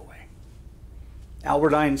that way.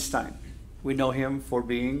 Albert Einstein, we know him for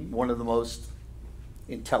being one of the most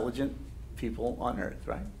intelligent people on earth,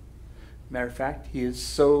 right? Matter of fact, he is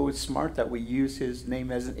so smart that we use his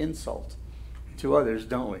name as an insult to others,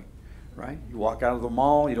 don't we? Right? You walk out of the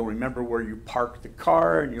mall, you don't remember where you parked the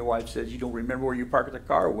car, and your wife says, you don't remember where you parked the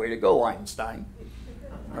car? Way to go, Einstein.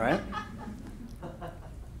 Right?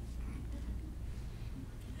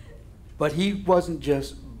 But he wasn't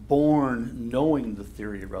just born knowing the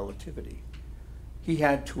theory of relativity. He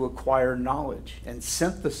had to acquire knowledge and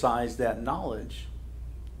synthesize that knowledge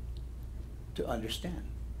to understand.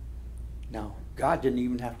 Now, God didn't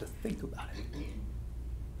even have to think about it.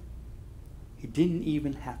 He didn't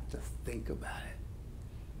even have to think about it.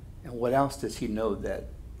 And what else does He know that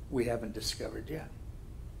we haven't discovered yet?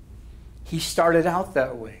 He started out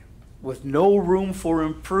that way, with no room for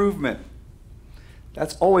improvement.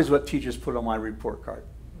 That's always what teachers put on my report card.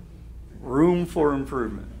 Room for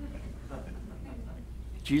improvement.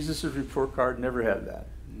 Jesus' report card never had that.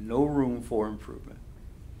 No room for improvement.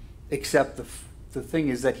 Except the thing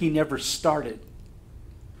is that He never started.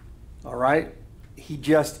 All right? He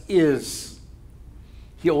just is.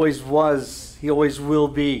 He always was. He always will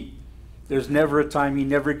be. There's never a time He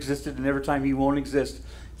never existed and never a time He won't exist.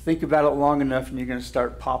 Think about it long enough and you're going to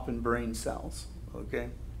start popping brain cells. Okay?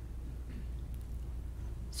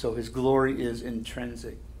 So His glory is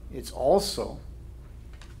intrinsic. It's also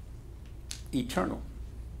eternal.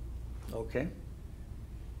 Okay?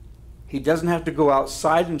 He doesn't have to go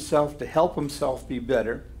outside Himself to help Himself be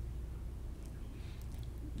better,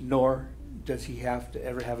 nor does He have to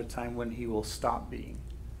ever have a time when He will stop being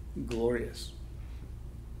glorious.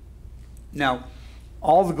 Now,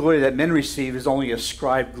 all the glory that men receive is only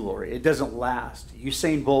ascribed glory. It doesn't last.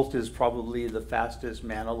 Usain Bolt is probably the fastest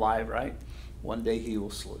man alive, right? One day he will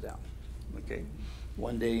slow down. Okay?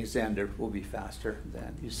 One day Xander will be faster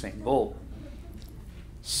than Usain Bolt.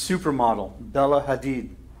 Supermodel Bella Hadid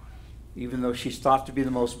Even though she's thought to be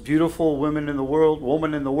the most beautiful woman in the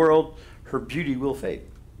world, her beauty will fade.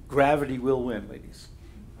 Gravity will win, ladies.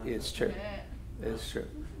 It's true. It's true.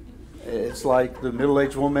 It's like the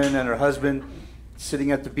middle-aged woman and her husband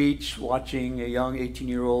sitting at the beach watching a young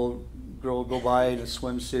 18-year-old girl go by in a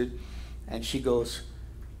swimsuit, and she goes,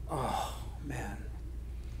 "Oh, man,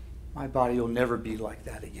 my body will never be like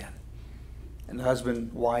that again." And the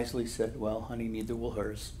husband wisely said, "Well, honey, neither will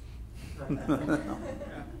hers."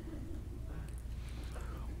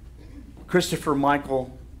 Christopher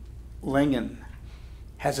Michael Langan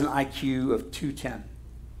has an IQ of 210.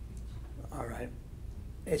 All right.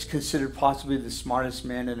 It's considered possibly the smartest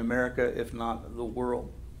man in America, if not the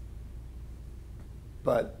world.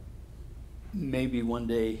 But maybe one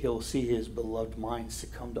day he'll see his beloved mind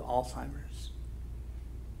succumb to Alzheimer's.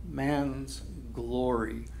 Man's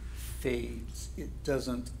glory fades. It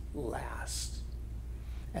doesn't last.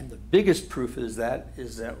 And the biggest proof is that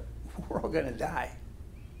we're all going to die.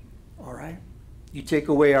 All right? You take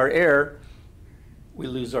away our air, we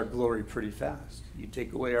lose our glory pretty fast. You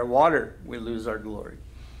take away our water, we lose our glory.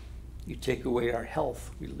 You take away our health,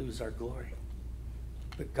 we lose our glory.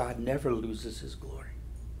 But God never loses his glory,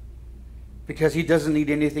 because he doesn't need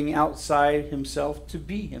anything outside himself to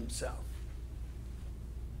be himself.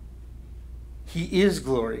 He is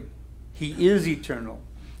glory. He is eternal.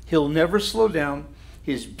 He'll never slow down.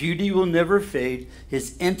 His beauty will never fade.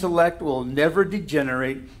 His intellect will never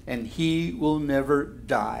degenerate. And he will never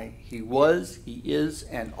die. He was, he is,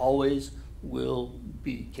 and always will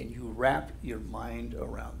be. Can you wrap your mind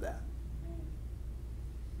around that?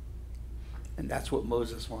 And that's what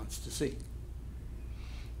Moses wants to see.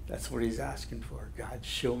 That's what he's asking for. God,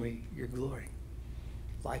 show me your glory.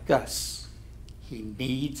 Like us, he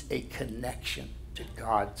needs a connection to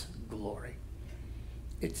God's glory.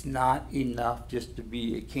 It's not enough just to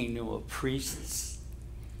be a kingdom of priests,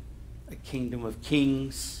 a kingdom of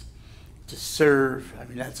kings, to serve. I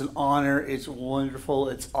mean, that's an honor. It's wonderful.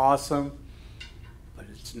 It's awesome. But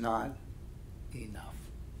it's not enough.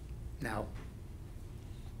 Now,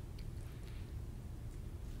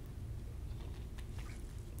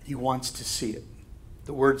 he wants to see it.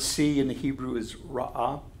 The word see in the Hebrew is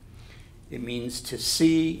ra'ah. It means to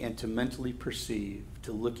see and to mentally perceive,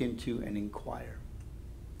 to look into and inquire.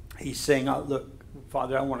 He's saying, "Oh, look,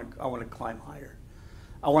 Father, I want to climb higher.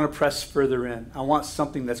 I want to press further in. I want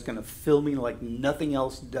something that's going to fill me like nothing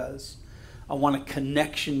else does. I want a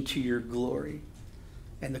connection to your glory."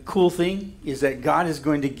 And the cool thing is that God is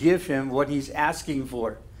going to give him what he's asking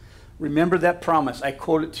for. Remember that promise. I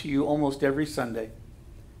quote it to you almost every Sunday.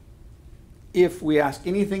 If we ask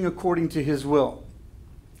anything according to his will,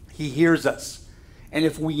 he hears us. And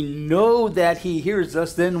if we know that he hears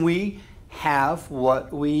us, then we have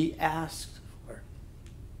what we asked for.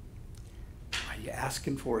 Are you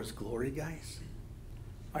asking for his glory, guys?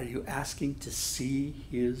 Are you asking to see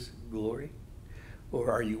his glory?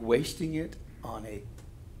 Or are you wasting it on a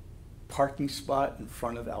parking spot in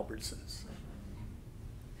front of Albertsons?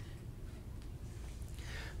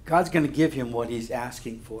 God's going to give him what he's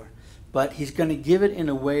asking for, but he's going to give it in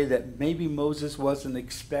a way that maybe Moses wasn't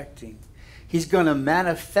expecting. He's going to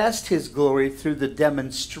manifest his glory through the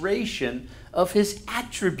demonstration of his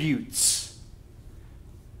attributes.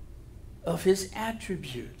 Of his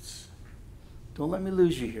attributes. Don't let me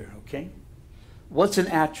lose you here, okay? What's an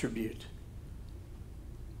attribute?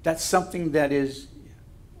 That's something that is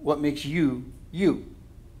what makes you, you.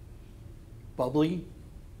 Bubbly,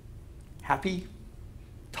 happy,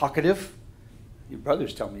 talkative. Your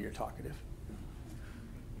brothers tell me you're talkative.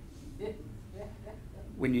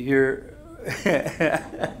 When you hear,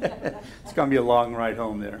 it's going to be a long ride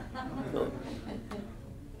home there. So,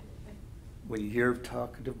 when you hear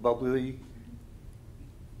talkative, bubbly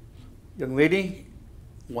young lady,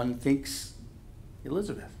 one thinks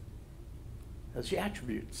Elizabeth. That's the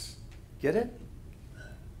attributes. Get it?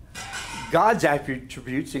 God's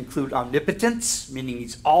attributes include omnipotence, meaning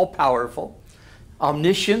he's all-powerful.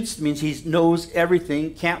 Omniscience means he knows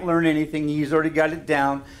everything, can't learn anything, he's already got it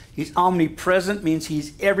down. He's omnipresent, means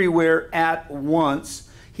he's everywhere at once.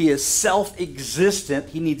 He is self-existent.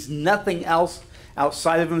 He needs nothing else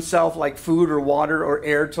outside of himself, like food or water or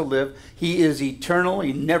air, to live. He is eternal.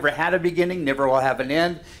 He never had a beginning, never will have an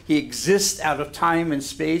end. He exists out of time and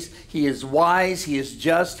space. He is wise. He is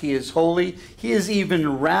just. He is holy. He is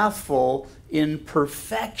even wrathful in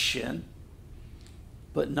perfection.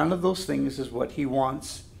 But none of those things is what he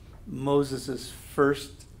wants Moses'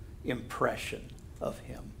 first impression of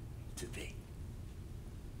him to be.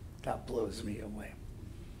 That blows me away.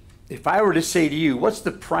 If I were to say to you, what's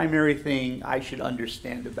the primary thing I should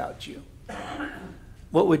understand about you?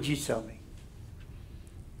 What would you tell me?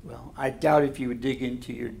 Well, I doubt if you would dig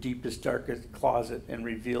into your deepest, darkest closet and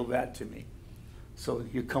reveal that to me. So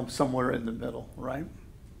you come somewhere in the middle, right?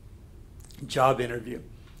 Job interview.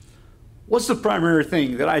 What's the primary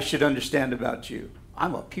thing that I should understand about you?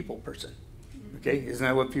 I'm a people person. Okay, isn't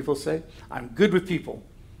that what people say? I'm good with people.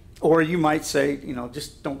 Or you might say, you know,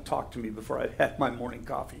 just don't talk to me before I've had my morning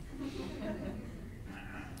coffee.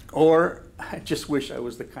 Or I just wish I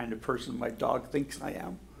was the kind of person my dog thinks I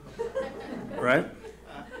am. Right?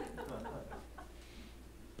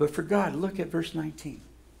 But for God, look at verse 19.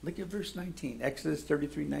 Look at verse 19, Exodus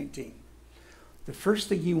 33:19. The first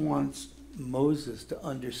thing he wants Moses to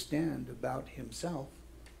understand about himself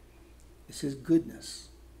is his goodness,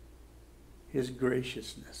 his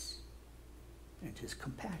graciousness, and his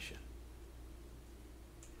compassion.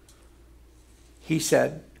 He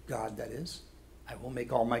said, God that is, I will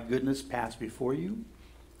make all my goodness pass before you.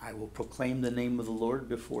 I will proclaim the name of the Lord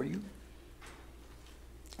before you.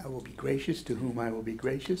 I will be gracious to whom I will be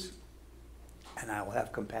gracious, and I will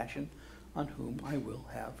have compassion on whom I will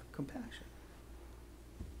have compassion.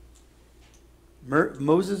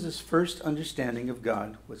 Moses' first understanding of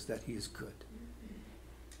God was that he is good.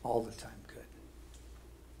 All the time good.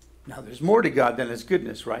 Now there's more to God than his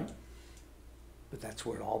goodness, right? But that's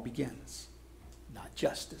where it all begins. Not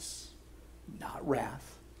justice, not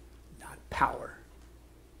wrath, not power.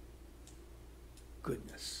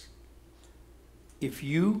 Goodness. If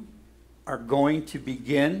you are going to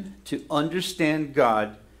begin to understand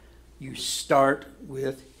God, you start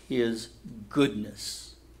with his goodness.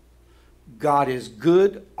 God is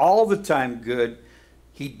good, all the time good.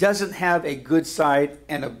 He doesn't have a good side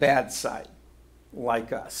and a bad side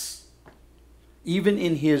like us. Even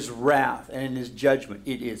in his wrath and in his judgment,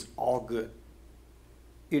 it is all good.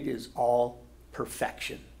 It is all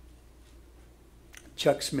perfection.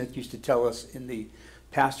 Chuck Smith used to tell us in the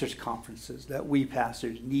pastors' conferences that we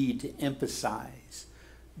pastors need to emphasize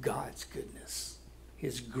God's goodness,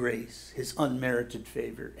 his grace, his unmerited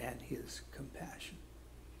favor, and his compassion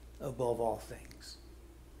above all things.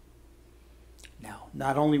 Now,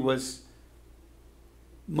 not only was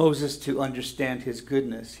Moses to understand his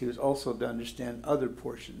goodness, he was also to understand other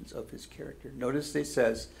portions of his character. Notice it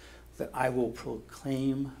says that I will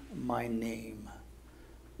proclaim my name.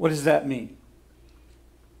 What does that mean?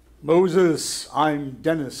 Moses, I'm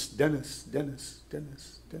Dennis, Dennis, Dennis,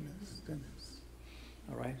 Dennis, Dennis, Dennis.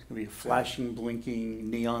 All right, it's going to be a flashing, blinking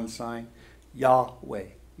neon sign. Yahweh,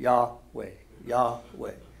 Yahweh,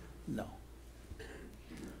 Yahweh. No.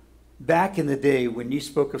 Back in the day, when you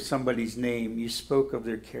spoke of somebody's name, you spoke of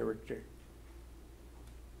their character.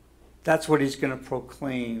 That's what he's going to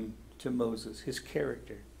proclaim to Moses, his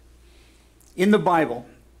character. In the Bible,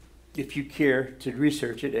 if you care to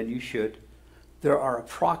research it, and you should, there are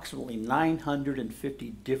approximately 950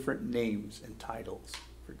 different names and titles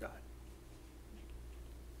for God.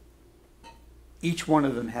 Each one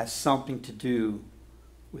of them has something to do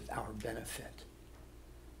with our benefit.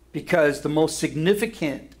 Because the most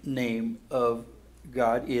significant name of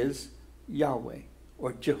God is Yahweh,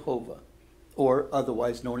 or Jehovah, or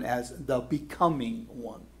otherwise known as the Becoming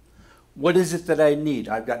One. What is it that I need?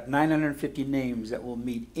 I've got 950 names that will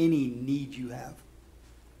meet any need you have.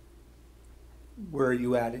 Where are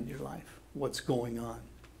you at in your life? What's going on?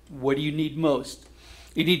 What do you need most?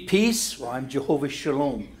 You need peace? Well, I'm Jehovah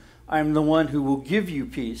Shalom. I'm the one who will give you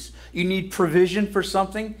peace. You need provision for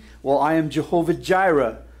something? Well, I am Jehovah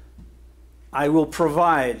Jireh. I will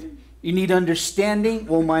provide. You need understanding?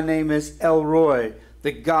 Well, my name is El Roi,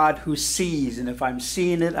 the God who sees. And if I'm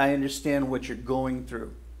seeing it, I understand what you're going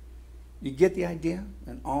through. You get the idea?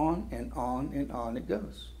 And on and on and on it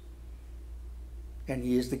goes. And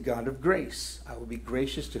he is the God of grace. I will be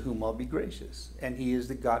gracious to whom I'll be gracious. And he is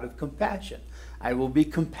the God of compassion. I will be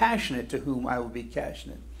compassionate to whom I will be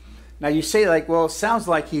compassionate. Now you say, like, well, it sounds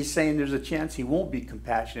like he's saying there's a chance he won't be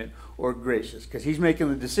compassionate or gracious because he's making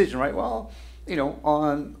the decision, right? Well, you know,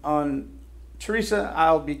 on Teresa,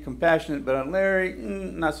 I'll be compassionate, but on Larry,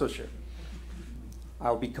 not so sure.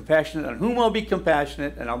 I'll be compassionate on whom I'll be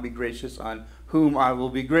compassionate, and I'll be gracious on whom I will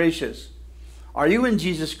be gracious. Are you in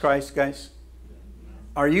Jesus Christ, guys?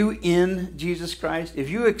 Are you in Jesus Christ? If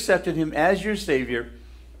you accepted him as your Savior,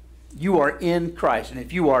 you are in Christ. And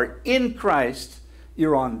if you are in Christ,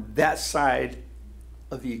 you're on that side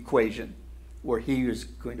of the equation where he is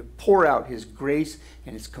going to pour out his grace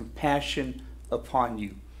and his compassion upon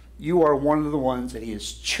you. You are one of the ones that he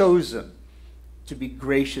has chosen to be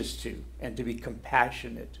gracious to and to be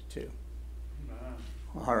compassionate to.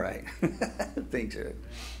 All right. Thanks, Eric.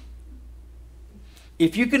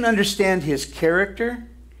 If you can understand his character,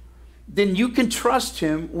 then you can trust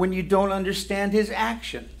him when you don't understand his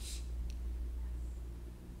actions.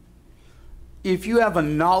 if you have a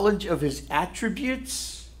knowledge of his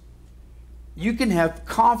attributes, you can have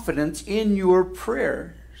confidence in your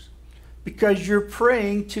prayers because you're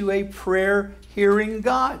praying to a prayer-hearing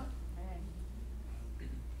God.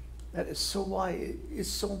 That is so why it's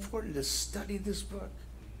so important to study this book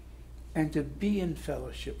and to be in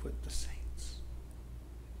fellowship with the saints.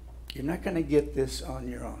 You're not going to get this on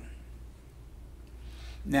your own.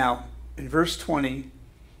 Now, in verse 20,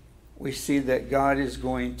 we see that God is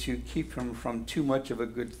going to keep him from too much of a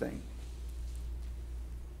good thing.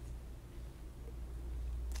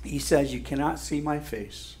 He says, "You cannot see my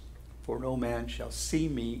face, for no man shall see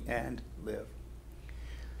me and live."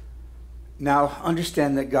 Now,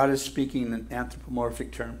 understand that God is speaking in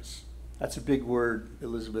anthropomorphic terms. That's a big word,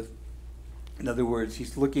 Elizabeth. In other words,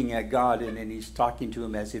 he's looking at God and he's talking to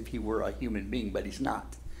him as if he were a human being, but he's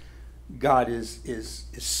not. God is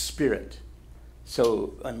spirit.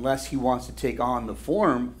 So unless he wants to take on the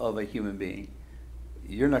form of a human being,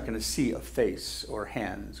 you're not going to see a face or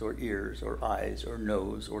hands or ears or eyes or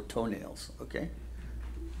nose or toenails, okay?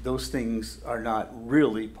 Those things are not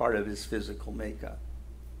really part of his physical makeup.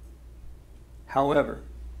 However,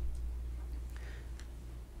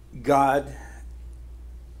 God,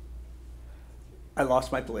 I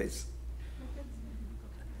lost my place.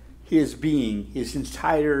 His being, his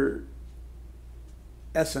entire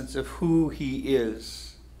essence of who he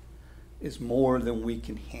is more than we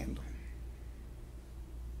can handle.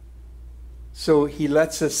 So he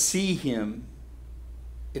lets us see him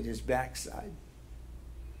in his backside.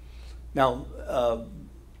 Now,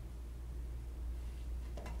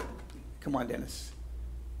 come on, Dennis.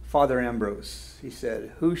 Father Ambrose, he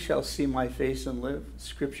said, "Who shall see my face and live?"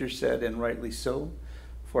 Scripture said, and rightly so,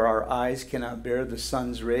 "For our eyes cannot bear the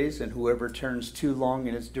sun's rays, and whoever turns too long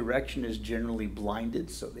in its direction is generally blinded,"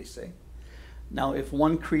 so they say. Now, if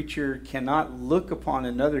one creature cannot look upon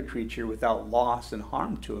another creature without loss and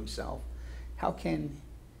harm to himself, how can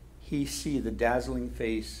he see the dazzling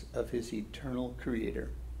face of his eternal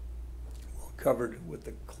Creator, well covered with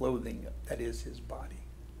the clothing that is his body?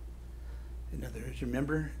 In other words,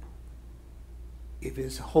 remember, if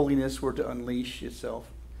his holiness were to unleash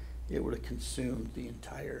itself, it would have consumed the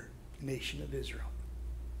entire nation of Israel.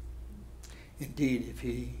 Indeed, if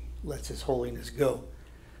he lets his holiness go,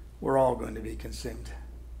 we're all going to be consumed.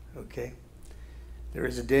 Okay? There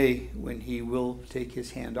is a day when he will take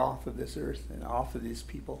his hand off of this earth and off of these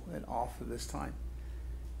people and off of this time.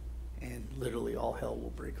 And literally all hell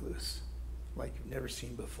will break loose like you've never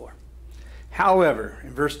seen before. However,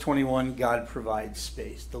 in verse 21, God provides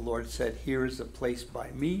space. The Lord said, "Here is a place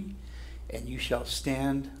by me, and you shall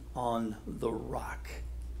stand on the rock."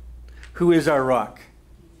 Who is our rock?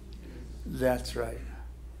 That's right.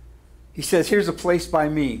 He says, "Here's a place by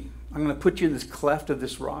me. I'm going to put you in this cleft of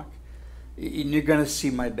this rock, and you're going to see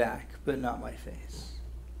my back, but not my face."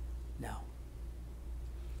 No.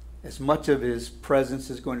 As much of his presence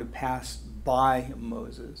is going to pass by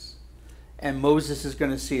Moses, and Moses is going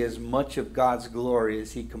to see as much of God's glory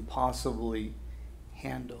as he can possibly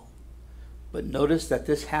handle. But notice that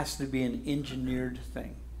this has to be an engineered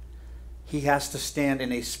thing. He has to stand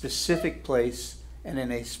in a specific place and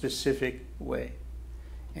in a specific way.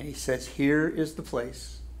 And he says, "Here is the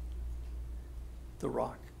place, the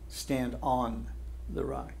rock. Stand on the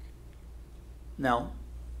rock." Now,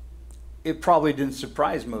 it probably didn't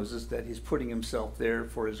surprise Moses that he's putting himself there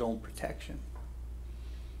for his own protection.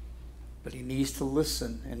 But he needs to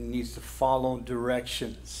listen and he needs to follow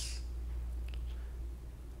directions.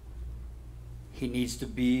 He needs to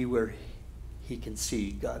be where he can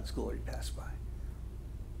see God's glory pass by.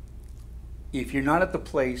 If you're not at the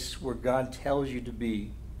place where God tells you to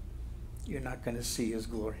be, you're not going to see his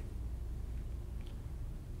glory.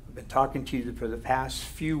 I've been talking to you for the past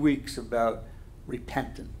few weeks about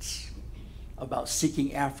repentance, about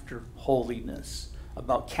seeking after holiness,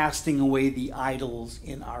 about casting away the idols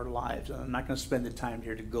in our lives. And I'm not going to spend the time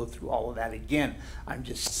here to go through all of that again. I'm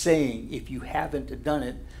just saying, if you haven't done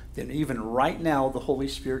it, then even right now the Holy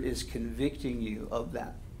Spirit is convicting you of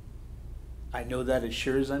that. I know that as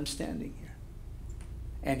sure as I'm standing here.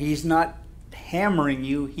 And he's not hammering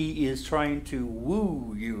you, he is trying to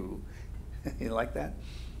woo you. You like that?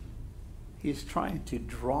 He's trying to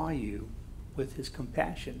draw you with his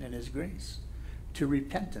compassion and his grace to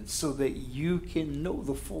repentance so that you can know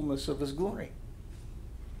the fullness of his glory.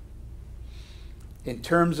 In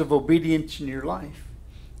terms of obedience in your life,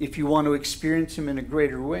 if you want to experience him in a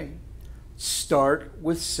greater way, start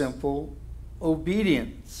with simple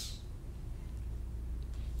obedience.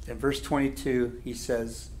 In verse 22, he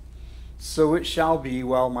says, "So it shall be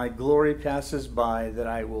while my glory passes by that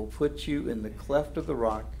I will put you in the cleft of the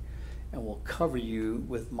rock and will cover you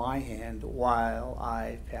with my hand while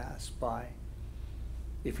I pass by.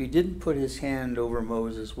 If he didn't put his hand over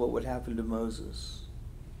Moses, what would happen to Moses?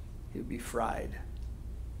 He would be fried.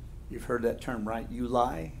 You've heard that term, right? You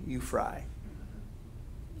lie, you fry.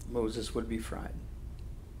 Moses would be fried.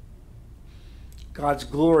 God's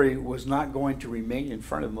glory was not going to remain in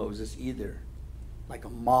front of Moses either, like a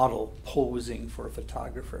model posing for a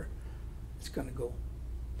photographer. It's going to go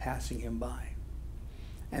passing him by.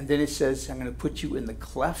 And then it says, I'm going to put you in the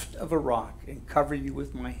cleft of a rock and cover you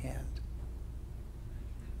with my hand.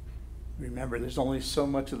 Remember, there's only so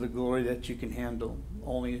much of the glory that you can handle,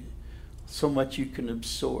 only so much you can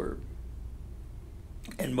absorb.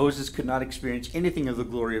 And Moses could not experience anything of the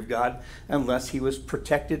glory of God unless he was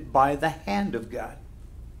protected by the hand of God.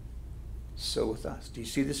 So with us. Do you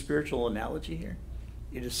see the spiritual analogy here?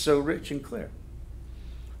 It is so rich and clear.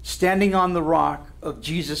 Standing on the rock of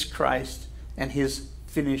Jesus Christ and his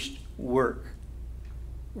finished work.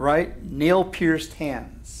 Right? Nail-pierced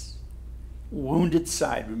hands. Wounded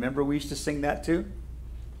side. Remember we used to sing that too?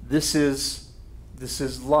 This is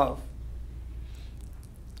love.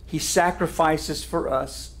 He sacrifices for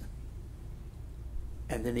us,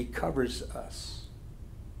 and then he covers us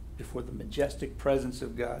before the majestic presence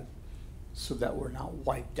of God so that we're not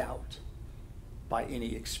wiped out by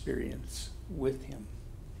any experience with him.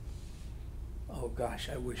 Oh gosh,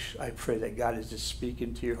 I pray that God is just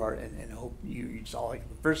speaking to your heart, and I hope you saw like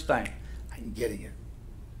the first time I'm getting it.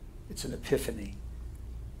 It's an epiphany.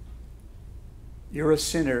 You're a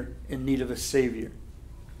sinner in need of a Savior.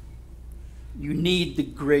 You need the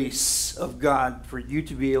grace of God for you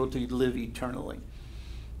to be able to live eternally.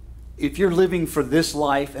 If you're living for this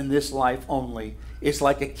life and this life only, it's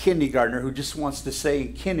like a kindergartner who just wants to stay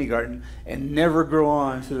in kindergarten and never grow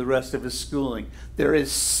on to the rest of his schooling. There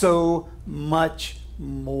is so much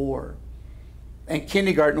more. And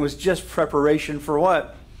kindergarten was just preparation for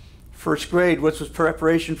what? First grade, what was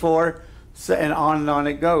preparation for? And on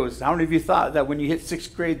it goes. How many of you thought that when you hit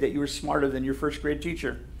sixth grade that you were smarter than your first grade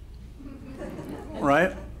teacher?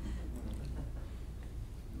 Right?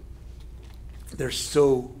 There's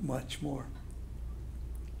so much more.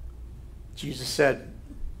 Jesus said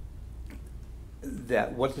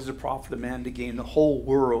that what does it profit a man to gain the whole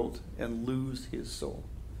world and lose his soul?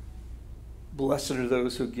 Blessed are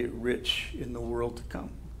those who get rich in the world to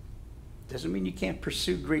come. Doesn't mean you can't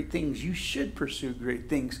pursue great things. You should pursue great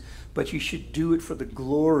things, but you should do it for the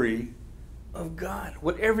glory of God.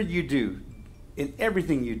 Whatever you do, in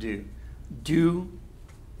everything you do, do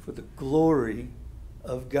for the glory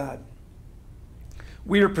of God.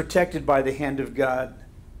 We are protected by the hand of God,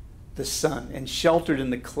 the Son, and sheltered in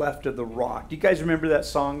the cleft of the rock. Do you guys remember that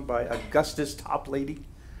song by Augustus Toplady?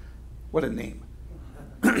 What a name.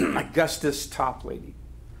 Augustus Toplady.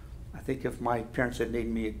 I think if my parents had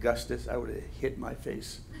named me Augustus, I would have hit my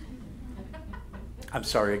face. I'm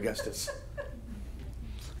sorry, Augustus.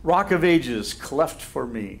 Rock of ages, cleft for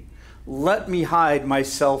me. Let me hide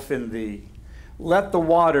myself in thee. Let the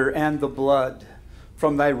water and the blood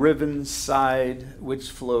from thy riven side which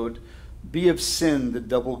flowed be of sin the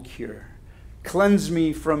double cure. Cleanse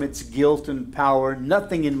me from its guilt and power.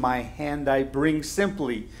 Nothing in my hand I bring.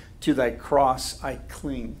 Simply to thy cross I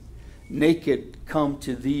cling. Naked come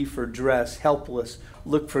to thee for dress. Helpless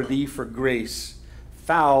look for thee for grace.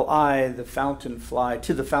 Foul I the fountain fly.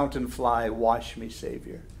 To the fountain fly. Wash me,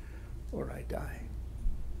 Savior, or I die.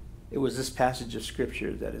 It was this passage of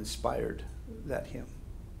Scripture that inspired that hymn.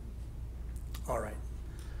 All right,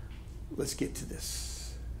 let's get to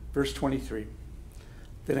this. Verse 23.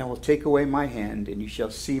 Then I will take away my hand, and you shall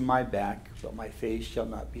see my back, but my face shall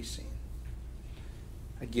not be seen.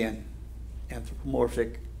 Again,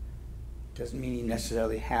 anthropomorphic doesn't mean he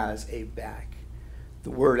necessarily has a back.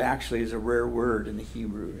 The word actually is a rare word in the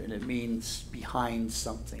Hebrew, and it means behind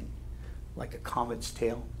something, like a comet's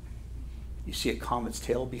tail. You see a comet's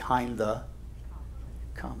tail behind the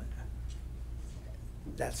comet.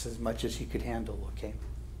 That's as much as he could handle, okay?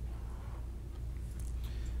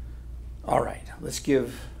 All right, let's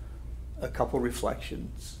give a couple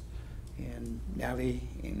reflections. And Natalie,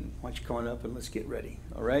 why don't you come on up and let's get ready,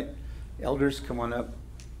 all right? Elders, come on up,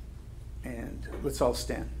 and let's all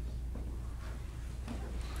stand.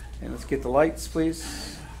 And let's get the lights,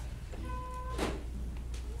 please.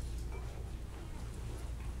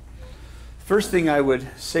 First thing I would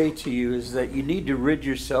say to you is that you need to rid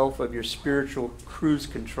yourself of your spiritual cruise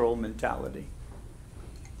control mentality.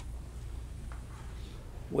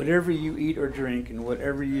 Whatever you eat or drink and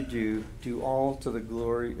whatever you do, do all to the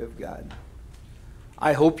glory of God.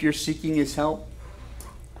 I hope you're seeking his help.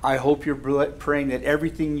 I hope you're praying that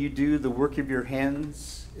everything you do, the work of your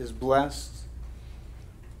hands, is blessed.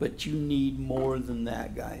 But you need more than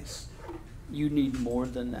that, guys. You need more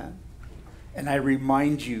than that. And I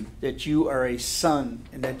remind you that you are a son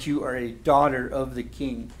and that you are a daughter of the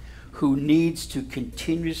King who needs to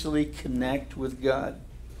continuously connect with God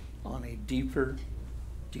on a deeper,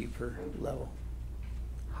 deeper level.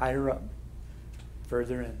 Higher up,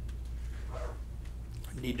 further in.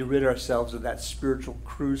 We need to rid ourselves of that spiritual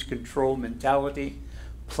cruise control mentality,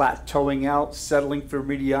 plateauing out, settling for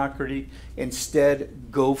mediocrity.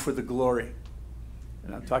 Instead, go for the glory.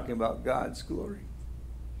 And I'm talking about God's glory.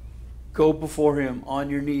 Go before him on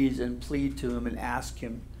your knees and plead to him and ask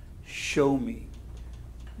him, show me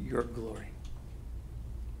your glory.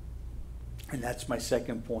 And that's my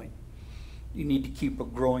second point. You need to keep a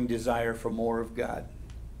growing desire for more of God.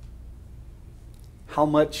 How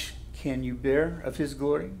much can you bear of his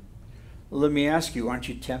glory? Well, let me ask you, aren't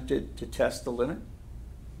you tempted to test the limit?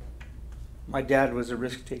 My dad was a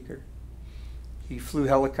risk taker. He flew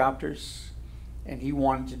helicopters and he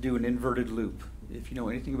wanted to do an inverted loop. If you know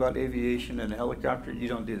anything about aviation and a helicopter, you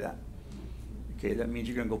don't do that. Okay, that means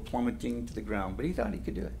you're going to go plummeting to the ground. But he thought he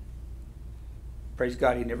could do it. Praise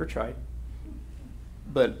God, he never tried.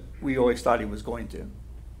 But we always thought he was going to.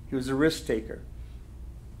 He was a risk taker.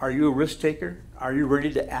 Are you a risk taker? Are you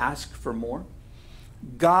ready to ask for more?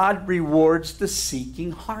 God rewards the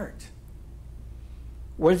seeking heart.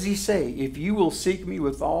 What does he say? If you will seek me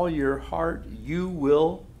with all your heart, you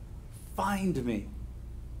will find me.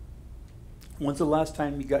 When's the last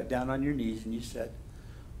time you got down on your knees and you said,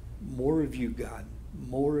 more of you, God,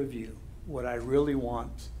 more of you. What I really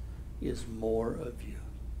want is more of you.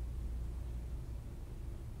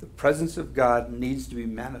 The presence of God needs to be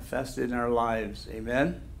manifested in our lives.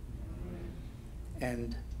 Amen?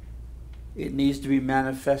 And it needs to be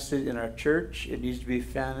manifested in our church. It needs to be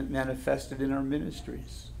manifested in our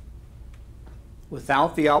ministries.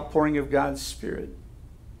 Without the outpouring of God's Spirit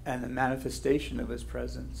and the manifestation of his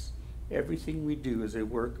presence, everything we do is a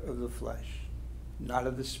work of the flesh, not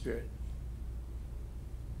of the Spirit.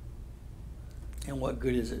 And what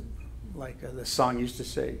good is it? Like the song used to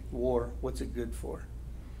say, war, what's it good for?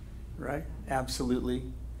 Right? Absolutely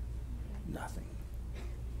nothing.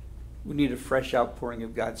 We need a fresh outpouring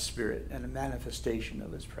of God's Spirit and a manifestation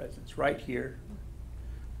of his presence right here,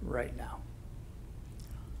 right now.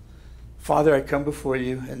 Father, I come before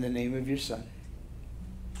you in the name of your Son.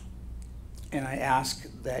 And I ask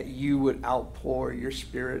that you would outpour your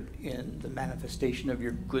Spirit in the manifestation of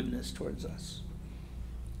your goodness towards us,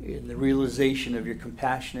 in the realization of your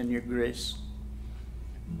compassion and your grace.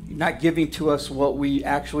 You're not giving to us what we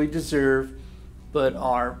actually deserve, but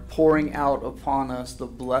are pouring out upon us the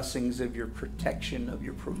blessings of your protection, of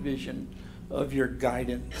your provision, of your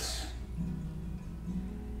guidance.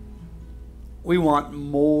 We want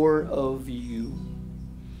more of you.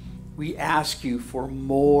 We ask you for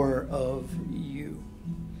more of you.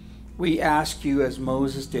 We ask you, as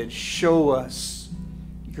Moses did, show us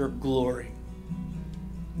your glory.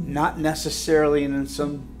 Not necessarily in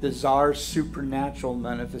some bizarre supernatural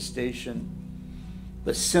manifestation,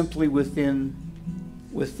 but simply within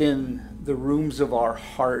the rooms of our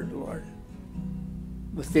heart, Lord.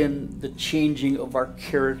 Within the changing of our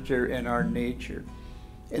character and our nature.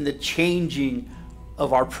 And the changing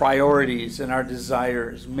of our priorities and our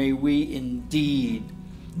desires. May we indeed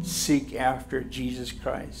seek after Jesus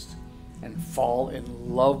Christ and fall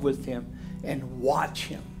in love with him and watch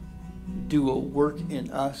him do a work in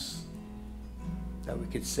us that we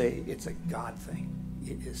could say it's a God thing.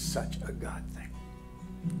 It is such a God thing.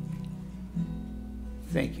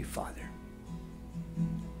 Thank you, Father.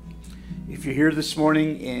 If you're here this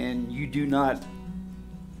morning and you do not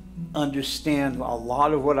understand a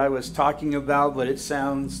lot of what I was talking about, but it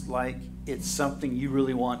sounds like it's something you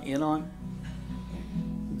really want in on,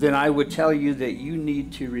 then I would tell you that you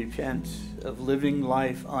need to repent of living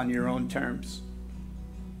life on your own terms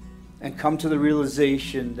and come to the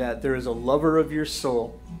realization that there is a lover of your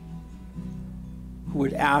soul who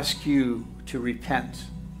would ask you to repent,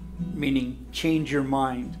 meaning change your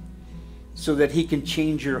mind, so that he can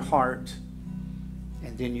change your heart,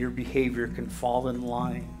 and then your behavior can fall in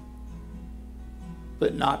line.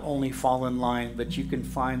 But not only fall in line, but you can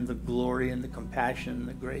find the glory and the compassion and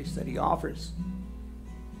the grace that he offers.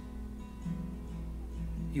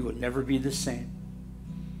 You will never be the same.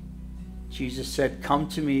 Jesus said, "Come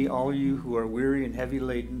to me, all you who are weary and heavy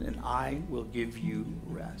laden, and I will give you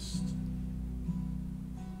rest."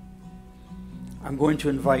 I'm going to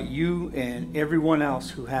invite you and everyone else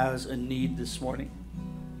who has a need this morning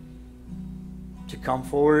to come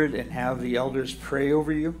forward and have the elders pray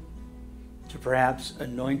over you, to perhaps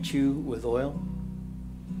anoint you with oil.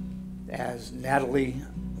 As Natalie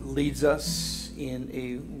leads us in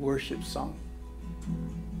a worship song.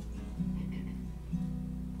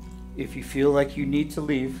 If you feel like you need to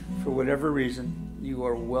leave for whatever reason, you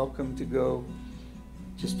are welcome to go.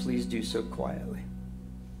 Just please do so quietly.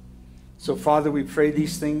 So, Father, we pray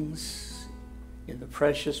these things in the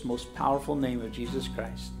precious, most powerful name of Jesus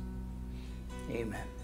Christ. Amen.